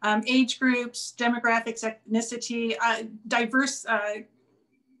age groups, demographics, ethnicity.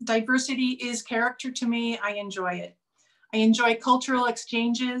 Diversity is character to me. I enjoy it. I enjoy cultural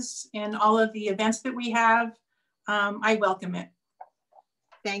exchanges in all of the events that we have. I welcome it.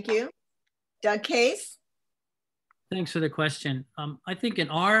 Thank you. Doug Case. Thanks for the question. I think in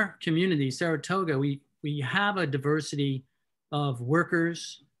our community, Saratoga, we have a diversity of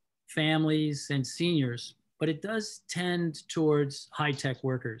workers, families, and seniors, but it does tend towards high-tech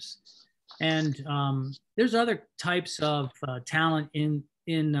workers. And there's other types of talent in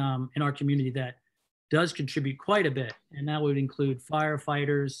our community that does contribute quite a bit. And that would include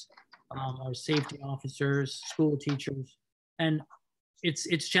firefighters, our safety officers, school teachers, and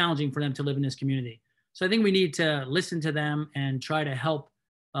it's challenging for them to live in this community. So I think we need to listen to them and try to help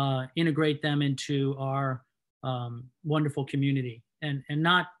integrate them into our wonderful community and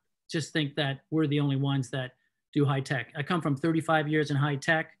not just think that we're the only ones that do high tech. I come from 35 years in high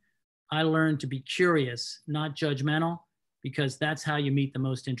tech. I learned to be curious, not judgmental, because that's how you meet the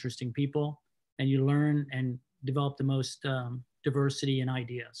most interesting people and you learn and develop the most diversity in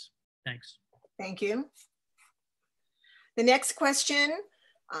ideas. Thanks. Thank you. The next question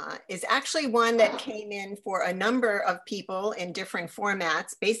is actually one that came in for a number of people in different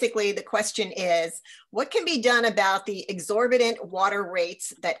formats. Basically, the question is, what can be done about the exorbitant water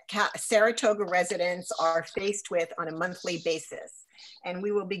rates that Saratoga residents are faced with on a monthly basis? And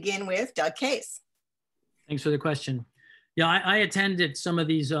we will begin with Doug Case. Thanks for the question. Yeah, I attended some of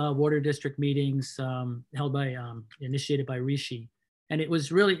these water district meetings held by, initiated by Rishi. And it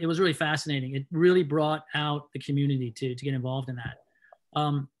was really fascinating. It really brought out the community to get involved in that.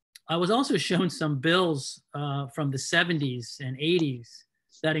 I was also shown some bills from the 70s and 80s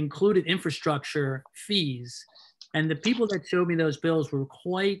that included infrastructure fees. And the people that showed me those bills were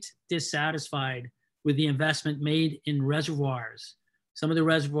quite dissatisfied with the investment made in reservoirs. Some of the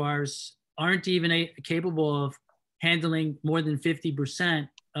reservoirs aren't even capable of handling more than 50%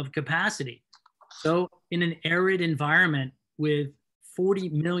 of capacity. So in an arid environment with 40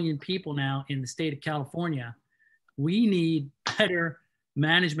 million people now in the state of California, we need better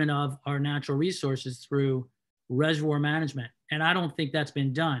management of our natural resources through reservoir management. And I don't think that's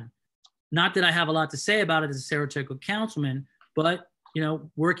been done. Not that I have a lot to say about it as a Saratoga councilman, but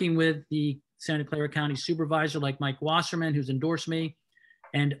working with the Santa Clara County supervisor like Mike Wasserman, who's endorsed me,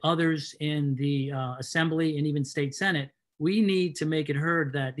 and others in the Assembly and even State Senate, we need to make it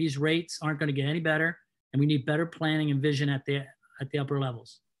heard that these rates aren't going to get any better, and we need better planning and vision at the upper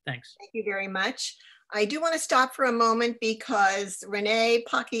levels. Thanks. Thank you very much. I do want to stop for a moment because Renee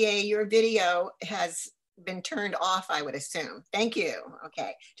Paquier, your video has been turned off, I would assume. Thank you.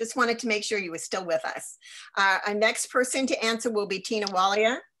 Okay, just wanted to make sure you were still with us. Our next person to answer will be Tina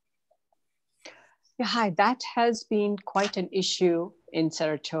Walia. Yeah, hi, that has been quite an issue in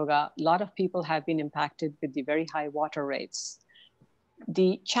Saratoga. A lot of people have been impacted with the very high water rates.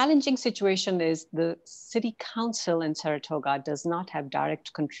 The challenging situation is the city council in Saratoga does not have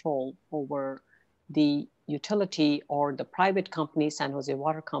direct control over the utility or the private company, San Jose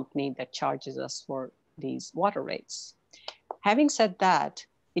Water Company, that charges us for these water rates. Having said that,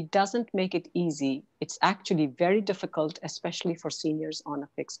 it doesn't make it easy. It's actually very difficult, especially for seniors on a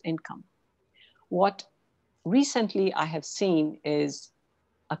fixed income. What recently I have seen is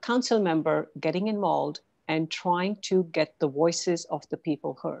a council member getting involved and trying to get the voices of the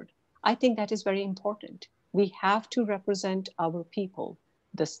people heard. I think that is very important. We have to represent our people,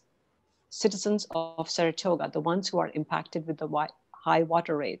 the citizens of Saratoga, the ones who are impacted with the high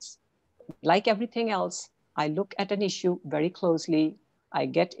water rates. Like everything else, I look at an issue very closely. I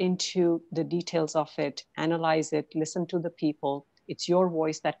get into the details of it, analyze it, listen to the people. It's your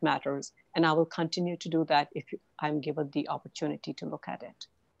voice that matters. And I will continue to do that if I'm given the opportunity to look at it.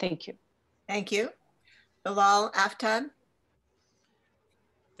 Thank you. Thank you. Belal Aftab.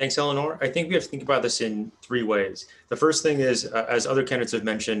 Thanks, Eleanor. I think we have to think about this in three ways. The first thing is, as other candidates have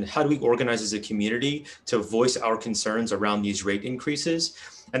mentioned, how do we organize as a community to voice our concerns around these rate increases?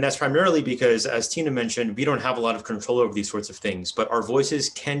 And that's primarily because, as Tina mentioned, we don't have a lot of control over these sorts of things, but our voices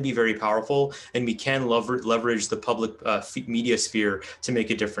can be very powerful and we can leverage the public media sphere to make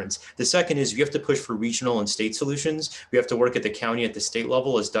a difference. The second is we have to push for regional and state solutions. We have to work at the county, at the state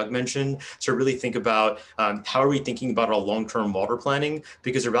level, as Doug mentioned, to really think about how are we thinking about our long-term water planning,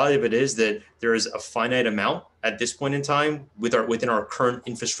 because the reality of it is that there is a finite amount at this point in time within our current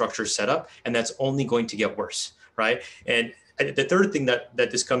infrastructure setup, and that's only going to get worse, right? And the third thing that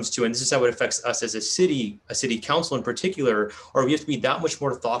this comes to, and this is how it affects us as a city council in particular, or we have to be that much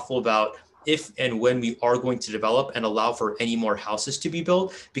more thoughtful about if and when we are going to develop and allow for any more houses to be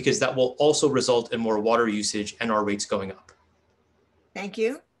built, because that will also result in more water usage and our rates going up. Thank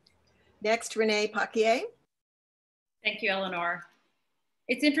you. Next, Renee Paquier. Thank you, Eleanor.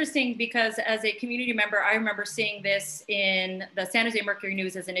 It's interesting because as a community member, I remember seeing this in the San Jose Mercury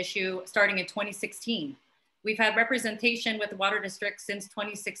News as an issue starting in 2016. We've had representation with the water district since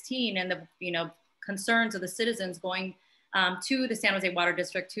 2016, and the concerns of the citizens going to the San Jose Water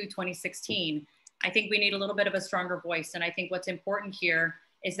District to 2016. I think we need a little bit of a stronger voice, and I think what's important here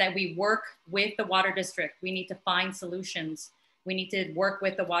is that we work with the water district. We need to find solutions. We need to work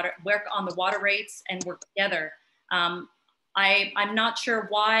on the water rates and work together. I'm not sure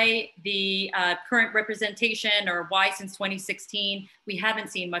why the current representation, or why since 2016 we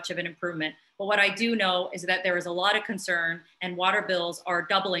haven't seen much of an improvement. But what I do know is that there is a lot of concern, and water bills are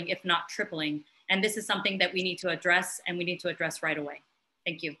doubling, if not tripling. And this is something that we need to address, and we need to address right away.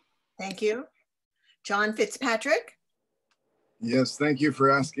 Thank you. Thank you. John Fitzpatrick. Yes, thank you for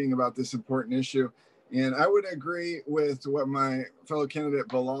asking about this important issue. And I would agree with what my fellow candidate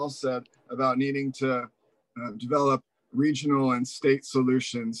Belal said about needing to develop regional and state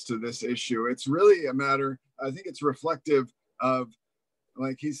solutions to this issue. It's really a matter, I think it's reflective of,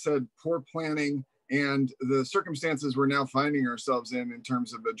 like he said, poor planning and the circumstances we're now finding ourselves in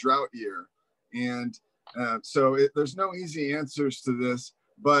terms of a drought year. And so there's no easy answers to this,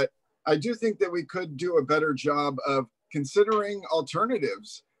 but I do think that we could do a better job of considering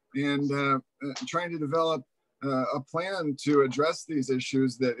alternatives and trying to develop a plan to address these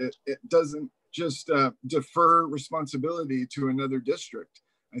issues, that it doesn't just defer responsibility to another district.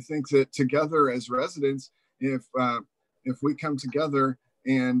 I think that together as residents, if if we come together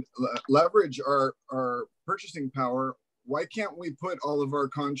and leverage our purchasing power, why can't we put all of our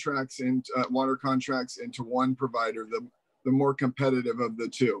contracts in water contracts into one provider, the more competitive of the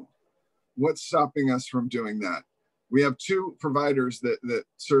two? What's stopping us from doing that? We have two providers that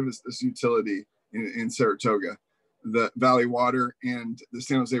service this utility in Saratoga, the Valley Water and the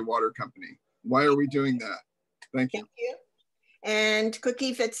San Jose Water Company. Why are we doing that? Thank you. Thank you. And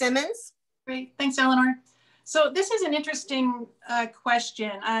Kookie Fitzsimmons. Great, thanks, Eleanor. So this is an interesting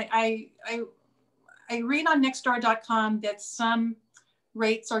question. I read on nextdoor.com that some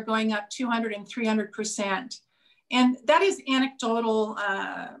rates are going up 200 and 300%. And that is anecdotal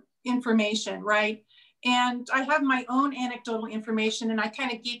information, right? And I have my own anecdotal information, and I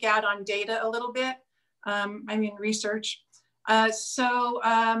kind of geek out on data a little bit. I mean, research. So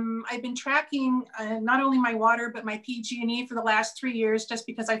I've been tracking not only my water, but my PG&E for the last 3 years, just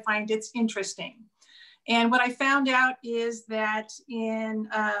because I find it's interesting. And what I found out is that in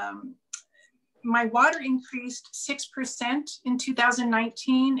my water increased 6% in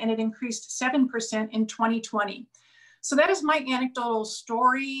 2019, and it increased 7% in 2020. So that is my anecdotal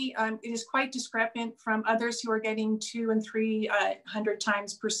story. It is quite discrepant from others who are getting 200 and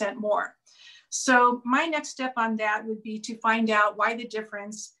 300% more. So my next step on that would be to find out why the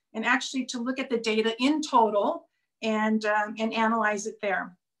difference, and actually to look at the data in total and analyze it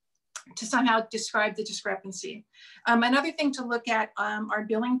there to somehow describe the discrepancy. Another thing to look at are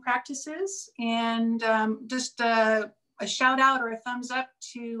billing practices, and just a shout out or a thumbs up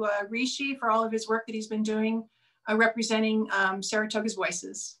to Rishi for all of his work that he's been doing representing Saratoga's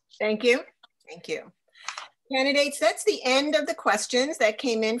voices. Thank you. Thank you. Candidates, that's the end of the questions that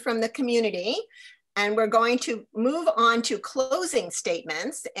came in from the community. And we're going to move on to closing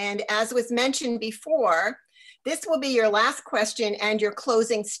statements. And as was mentioned before, this will be your last question and your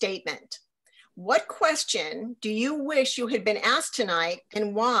closing statement. What question do you wish you had been asked tonight,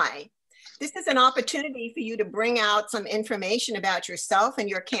 and why? This is an opportunity for you to bring out some information about yourself and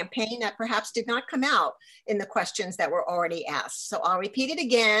your campaign that perhaps did not come out in the questions that were already asked. So I'll repeat it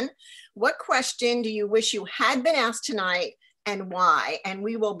again. What question do you wish you had been asked tonight, and why? And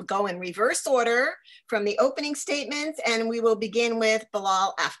we will go in reverse order from the opening statements, and we will begin with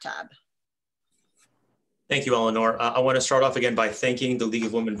Belal Aftab. Thank you, Eleanor. I want to start off again by thanking the League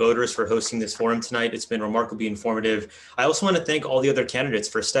of Women Voters for hosting this forum tonight. It's been remarkably informative. I also want to thank all the other candidates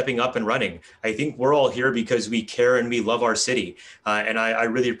for stepping up and running. I think we're all here because we care and we love our city. And I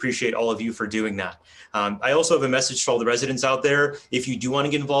really appreciate all of you for doing that. I also have a message for all the residents out there. If you do want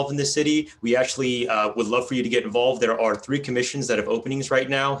to get involved in the city, we actually would love for you to get involved. There are 3 commissions that have openings right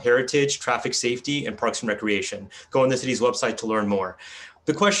now: Heritage, Traffic Safety, and Parks and Recreation. Go on the city's website to learn more.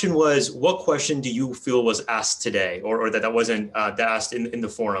 The question was, what question do you feel was asked today, or that wasn't asked in the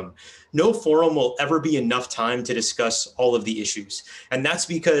forum? No forum will ever be enough time to discuss all of the issues. And that's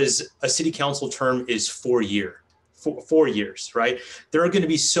because a city council term is 4 years, right? There are going to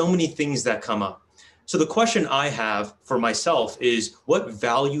be so many things that come up. So the question I have for myself is, what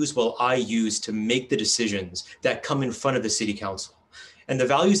values will I use to make the decisions that come in front of the city council? And the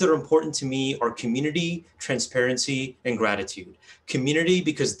values that are important to me are community, transparency, and gratitude. Community,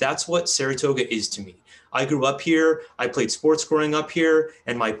 because that's what Saratoga is to me. I grew up here, I played sports growing up here,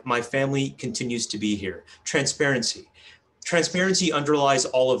 and my family continues to be here. Transparency. Transparency underlies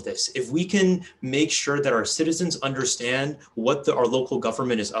all of this. If we can make sure that our citizens understand what our local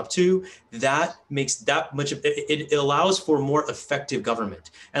government is up to, that makes that much of it allows for more effective government.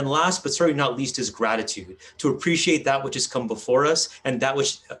 And last but certainly not least is gratitude, to appreciate that which has come before us and that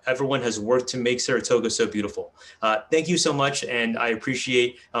which everyone has worked to make Saratoga so beautiful. Thank you so much, and I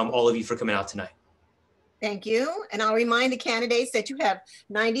appreciate all of you for coming out tonight. Thank you. And I'll remind the candidates that you have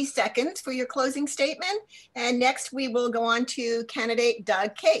 90 seconds for your closing statement. And next we will go on to candidate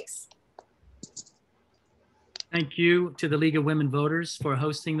Doug Case. Thank you to the League of Women Voters for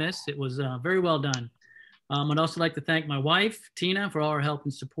hosting this. It was very well done. I'd also like to thank my wife, Tina, for all her help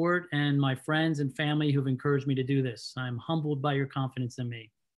and support, and my friends and family who've encouraged me to do this. I'm humbled by your confidence in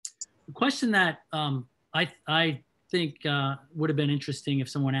me. The question that I think would have been interesting if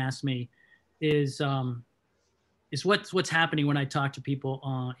someone asked me is what's happening when I talk to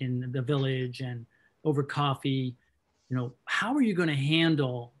people in the village and over coffee. You know, how are you going to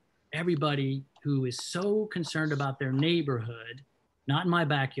handle everybody who is so concerned about their neighborhood, not in my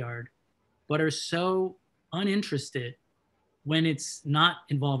backyard, but are so uninterested when it's not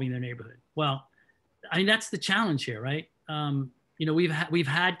involving their neighborhood? Well, I mean, that's the challenge here, right? You know, we've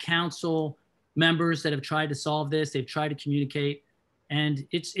had council members that have tried to solve this. They've tried to communicate, and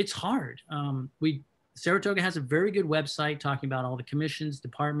it's hard. Saratoga has a very good website talking about all the commissions,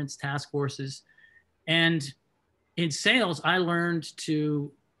 departments, task forces, and in sales, I learned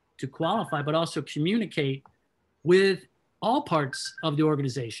to qualify, but also communicate with all parts of the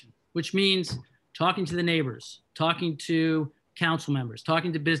organization, which means talking to the neighbors, talking to council members,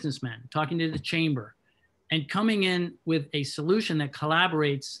 talking to businessmen, talking to the chamber, and coming in with a solution that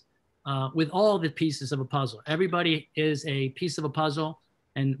collaborates with all the pieces of a puzzle. Everybody is a piece of a puzzle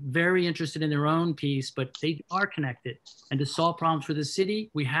and very interested in their own piece, but they are connected. And to solve problems for the city,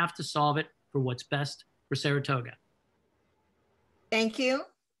 we have to solve it for what's best for Saratoga. Thank you.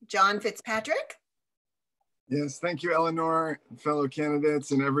 John Fitzpatrick. Yes, thank you, Eleanor, fellow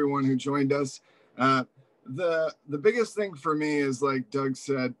candidates, and everyone who joined us. The biggest thing for me is, like Doug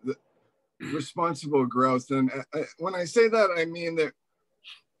said, the responsible growth. And when I say that, I mean that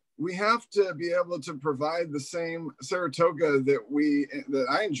we have to be able to provide the same Saratoga that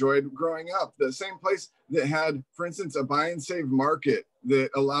I enjoyed growing up, the same place that had, for instance, a buy and save market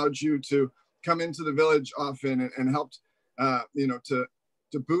that allowed you to come into the village often and helped,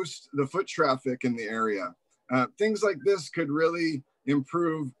 to boost the foot traffic in the area. Things like this could really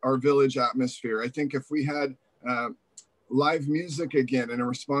improve our village atmosphere. I think if we had live music again in a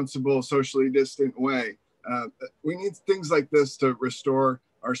responsible, socially distant way, we need things like this to restore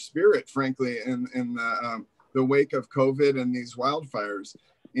our spirit, frankly, in the wake of COVID and these wildfires.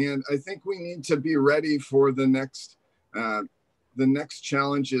 And I think we need to be ready for the next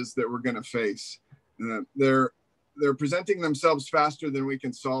challenges that we're going to face. They're presenting themselves faster than we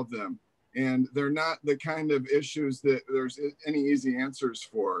can solve them. And they're not the kind of issues that there's any easy answers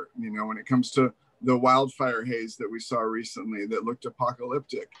for, when it comes to the wildfire haze that we saw recently that looked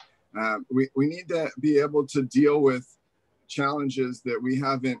apocalyptic. We need to be able to deal with challenges that we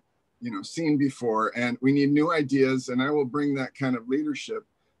haven't, seen before. And we need new ideas. And I will bring that kind of leadership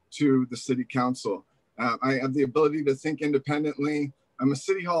to the city council. I have the ability to think independently. I'm a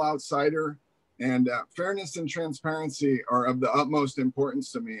city hall outsider. And fairness and transparency are of the utmost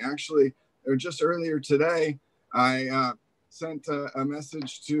importance to me. Actually, just earlier today, I sent a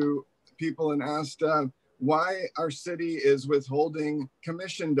message to people and asked why our city is withholding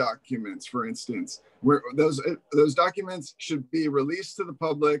commission documents, for instance. Where those documents should be released to the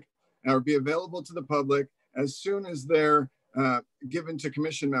public or be available to the public as soon as they're given to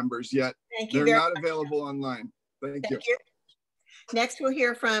commission members, yet they're not available online. Thank you. Next, we'll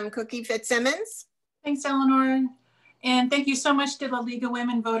hear from Kookie Fitzsimmons. Thanks, Eleanor. And thank you so much to the League of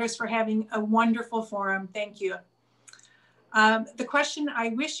Women Voters for having a wonderful forum. Thank you. The question I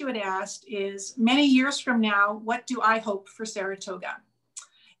wish you had asked is, many years from now, what do I hope for Saratoga?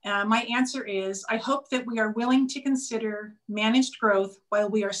 My answer is, I hope that we are willing to consider managed growth while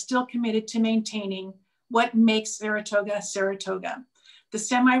we are still committed to maintaining what makes Saratoga, Saratoga. The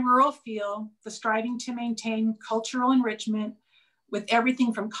semi-rural feel, the striving to maintain cultural enrichment, with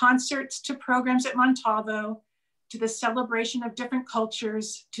everything from concerts to programs at Montalvo, to the celebration of different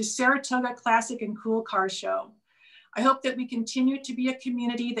cultures, to Saratoga Classic and Cool Car Show. I hope that we continue to be a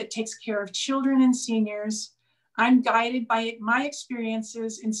community that takes care of children and seniors. I'm guided by my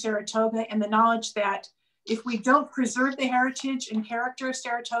experiences in Saratoga and the knowledge that if we don't preserve the heritage and character of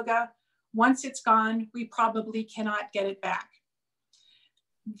Saratoga, once it's gone, we probably cannot get it back.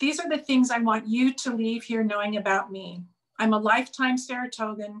 These are the things I want you to leave here knowing about me. I'm a lifetime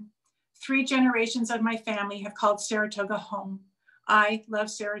Saratogan. 3 generations of my family have called Saratoga home. I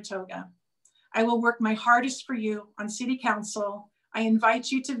love Saratoga. I will work my hardest for you on City Council. I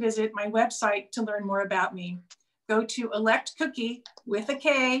invite you to visit my website to learn more about me. Go to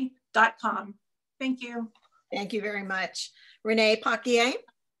electkookie.com. Thank you. Thank you very much. Renee Paquier.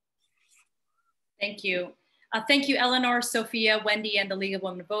 Thank you. Thank you, Eleanor, Sophia, Wendy, and the League of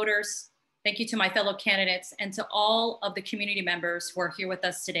Women Voters. Thank you to my fellow candidates and to all of the community members who are here with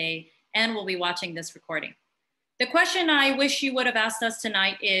us today and will be watching this recording. The question I wish you would have asked us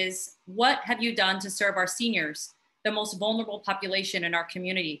tonight is, what have you done to serve our seniors, the most vulnerable population in our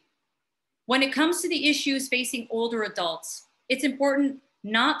community? When it comes to the issues facing older adults, it's important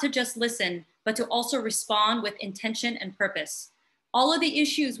not to just listen, but to also respond with intention and purpose. All of the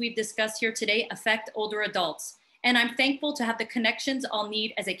issues we've discussed here today affect older adults, and I'm thankful to have the connections I'll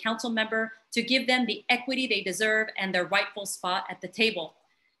need as a council member to give them the equity they deserve and their rightful spot at the table.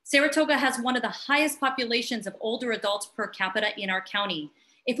 Saratoga has one of the highest populations of older adults per capita in our county.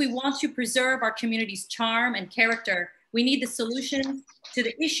 If we want to preserve our community's charm and character, we need the solutions to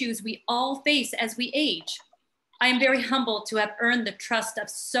the issues we all face as we age. I am very humbled to have earned the trust of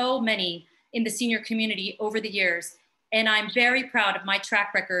so many in the senior community over the years, and I'm very proud of my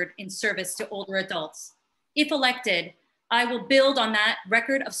track record in service to older adults. If elected, I will build on that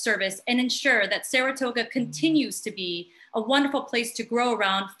record of service and ensure that Saratoga continues to be a wonderful place to grow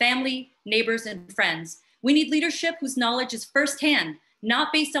around family, neighbors, and friends. We need leadership whose knowledge is firsthand,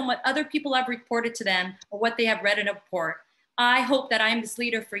 not based on what other people have reported to them or what they have read in a report. I hope that I am this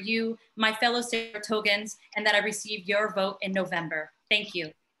leader for you, my fellow Saratogans, and that I receive your vote in November. Thank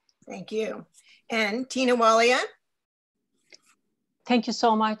you. Thank you. And Tina Walia. Thank you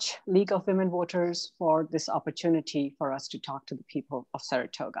so much, League of Women Voters, for this opportunity for us to talk to the people of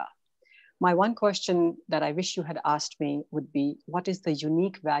Saratoga. My one question that I wish you had asked me would be, what is the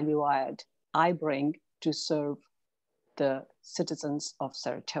unique value add I bring to serve the citizens of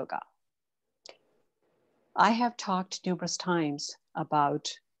Saratoga? I have talked numerous times about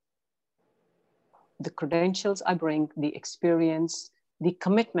the credentials I bring, the experience, the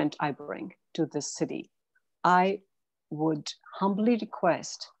commitment I bring to this city. I would humbly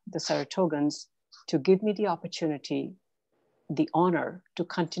request the Saratogans to give me the opportunity, the honor to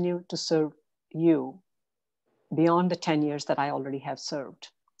continue to serve you beyond the 10 years that I already have served.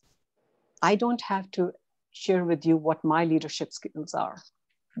 I don't have to share with you what my leadership skills are.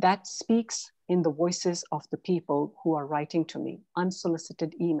 That speaks in the voices of the people who are writing to me,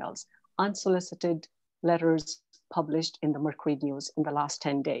 unsolicited emails, unsolicited letters published in the Mercury News in the last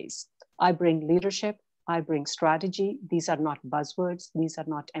 10 days. I bring leadership, I bring strategy. These are not buzzwords. These are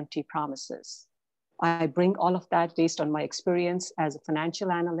not empty promises. I bring all of that based on my experience as a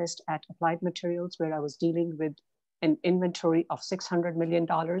financial analyst at Applied Materials, where I was dealing with an inventory of $600 million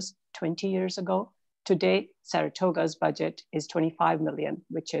 20 years ago. Today, Saratoga's budget is 25 million,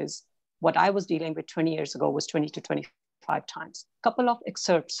 which is what I was dealing with 20 years ago was 20 to 25 times. A couple of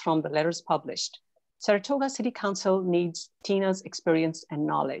excerpts from the letters published. Saratoga City Council needs Tina's experience and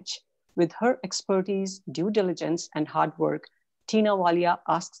knowledge. With her expertise, due diligence, and hard work, Tina Walia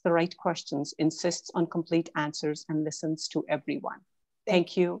asks the right questions, insists on complete answers, and listens to everyone.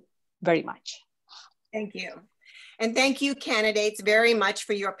 Thank you very much. Thank you. And thank you, candidates, very much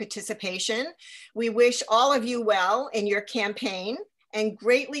for your participation. We wish all of you well in your campaign and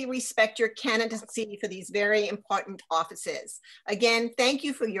greatly respect your candidacy for these very important offices. Again, thank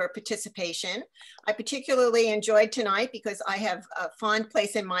you for your participation. I particularly enjoyed tonight because I have a fond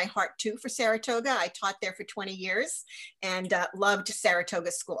place in my heart too for Saratoga. I taught there for 20 years and loved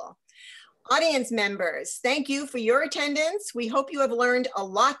Saratoga School. Audience members, thank you for your attendance. We hope you have learned a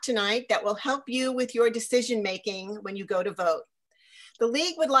lot tonight that will help you with your decision-making when you go to vote. The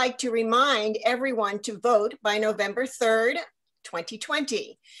League would like to remind everyone to vote by November 3rd,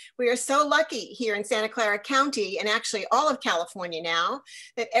 2020. We are so lucky here in Santa Clara County, and actually all of California now,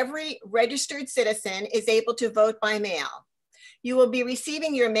 that every registered citizen is able to vote by mail. You will be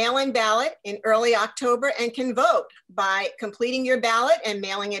receiving your mail-in ballot in early October and can vote by completing your ballot and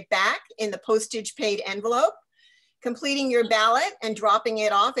mailing it back in the postage paid envelope, completing your ballot and dropping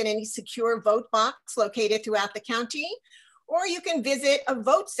it off in any secure vote box located throughout the county, or you can visit a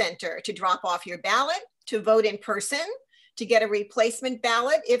vote center to drop off your ballot, to vote in person, to get a replacement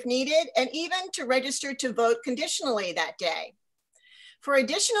ballot if needed, and even to register to vote conditionally that day. For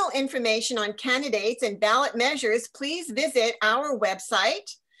additional information on candidates and ballot measures, please visit our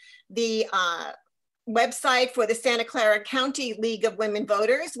website, the website for the Santa Clara County League of Women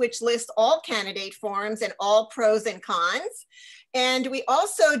Voters, which lists all candidate forms and all pros and cons. And we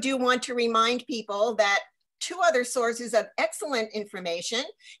also do want to remind people that two other sources of excellent information,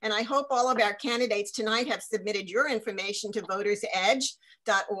 and I hope all of our candidates tonight have submitted your information to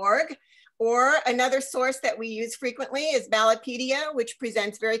votersedge.org, or another source that we use frequently is Ballotpedia, which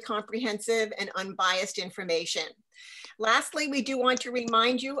presents very comprehensive and unbiased information. Lastly, we do want to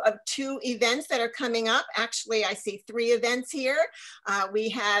remind you of two events that are coming up. Actually, I see 3 events here. We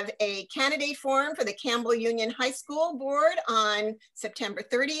have a candidate forum for the Campbell Union High School Board on September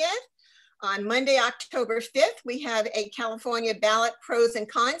 30th. On Monday, October 5th, we have a California ballot pros and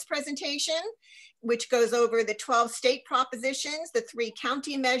cons presentation, which goes over the 12 state propositions, the 3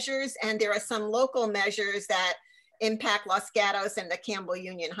 county measures, and there are some local measures that impact Los Gatos and the Campbell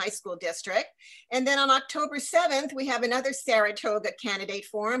Union High School District. And then on October 7th, we have another Saratoga candidate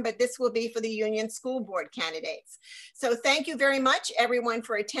forum, but this will be for the Union School Board candidates. So thank you very much, everyone,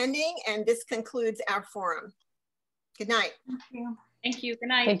 for attending, and this concludes our forum. Good night. Thank you. Thank you. Good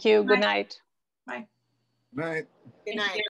night. Thank you. Good night. Bye. Night. Good night.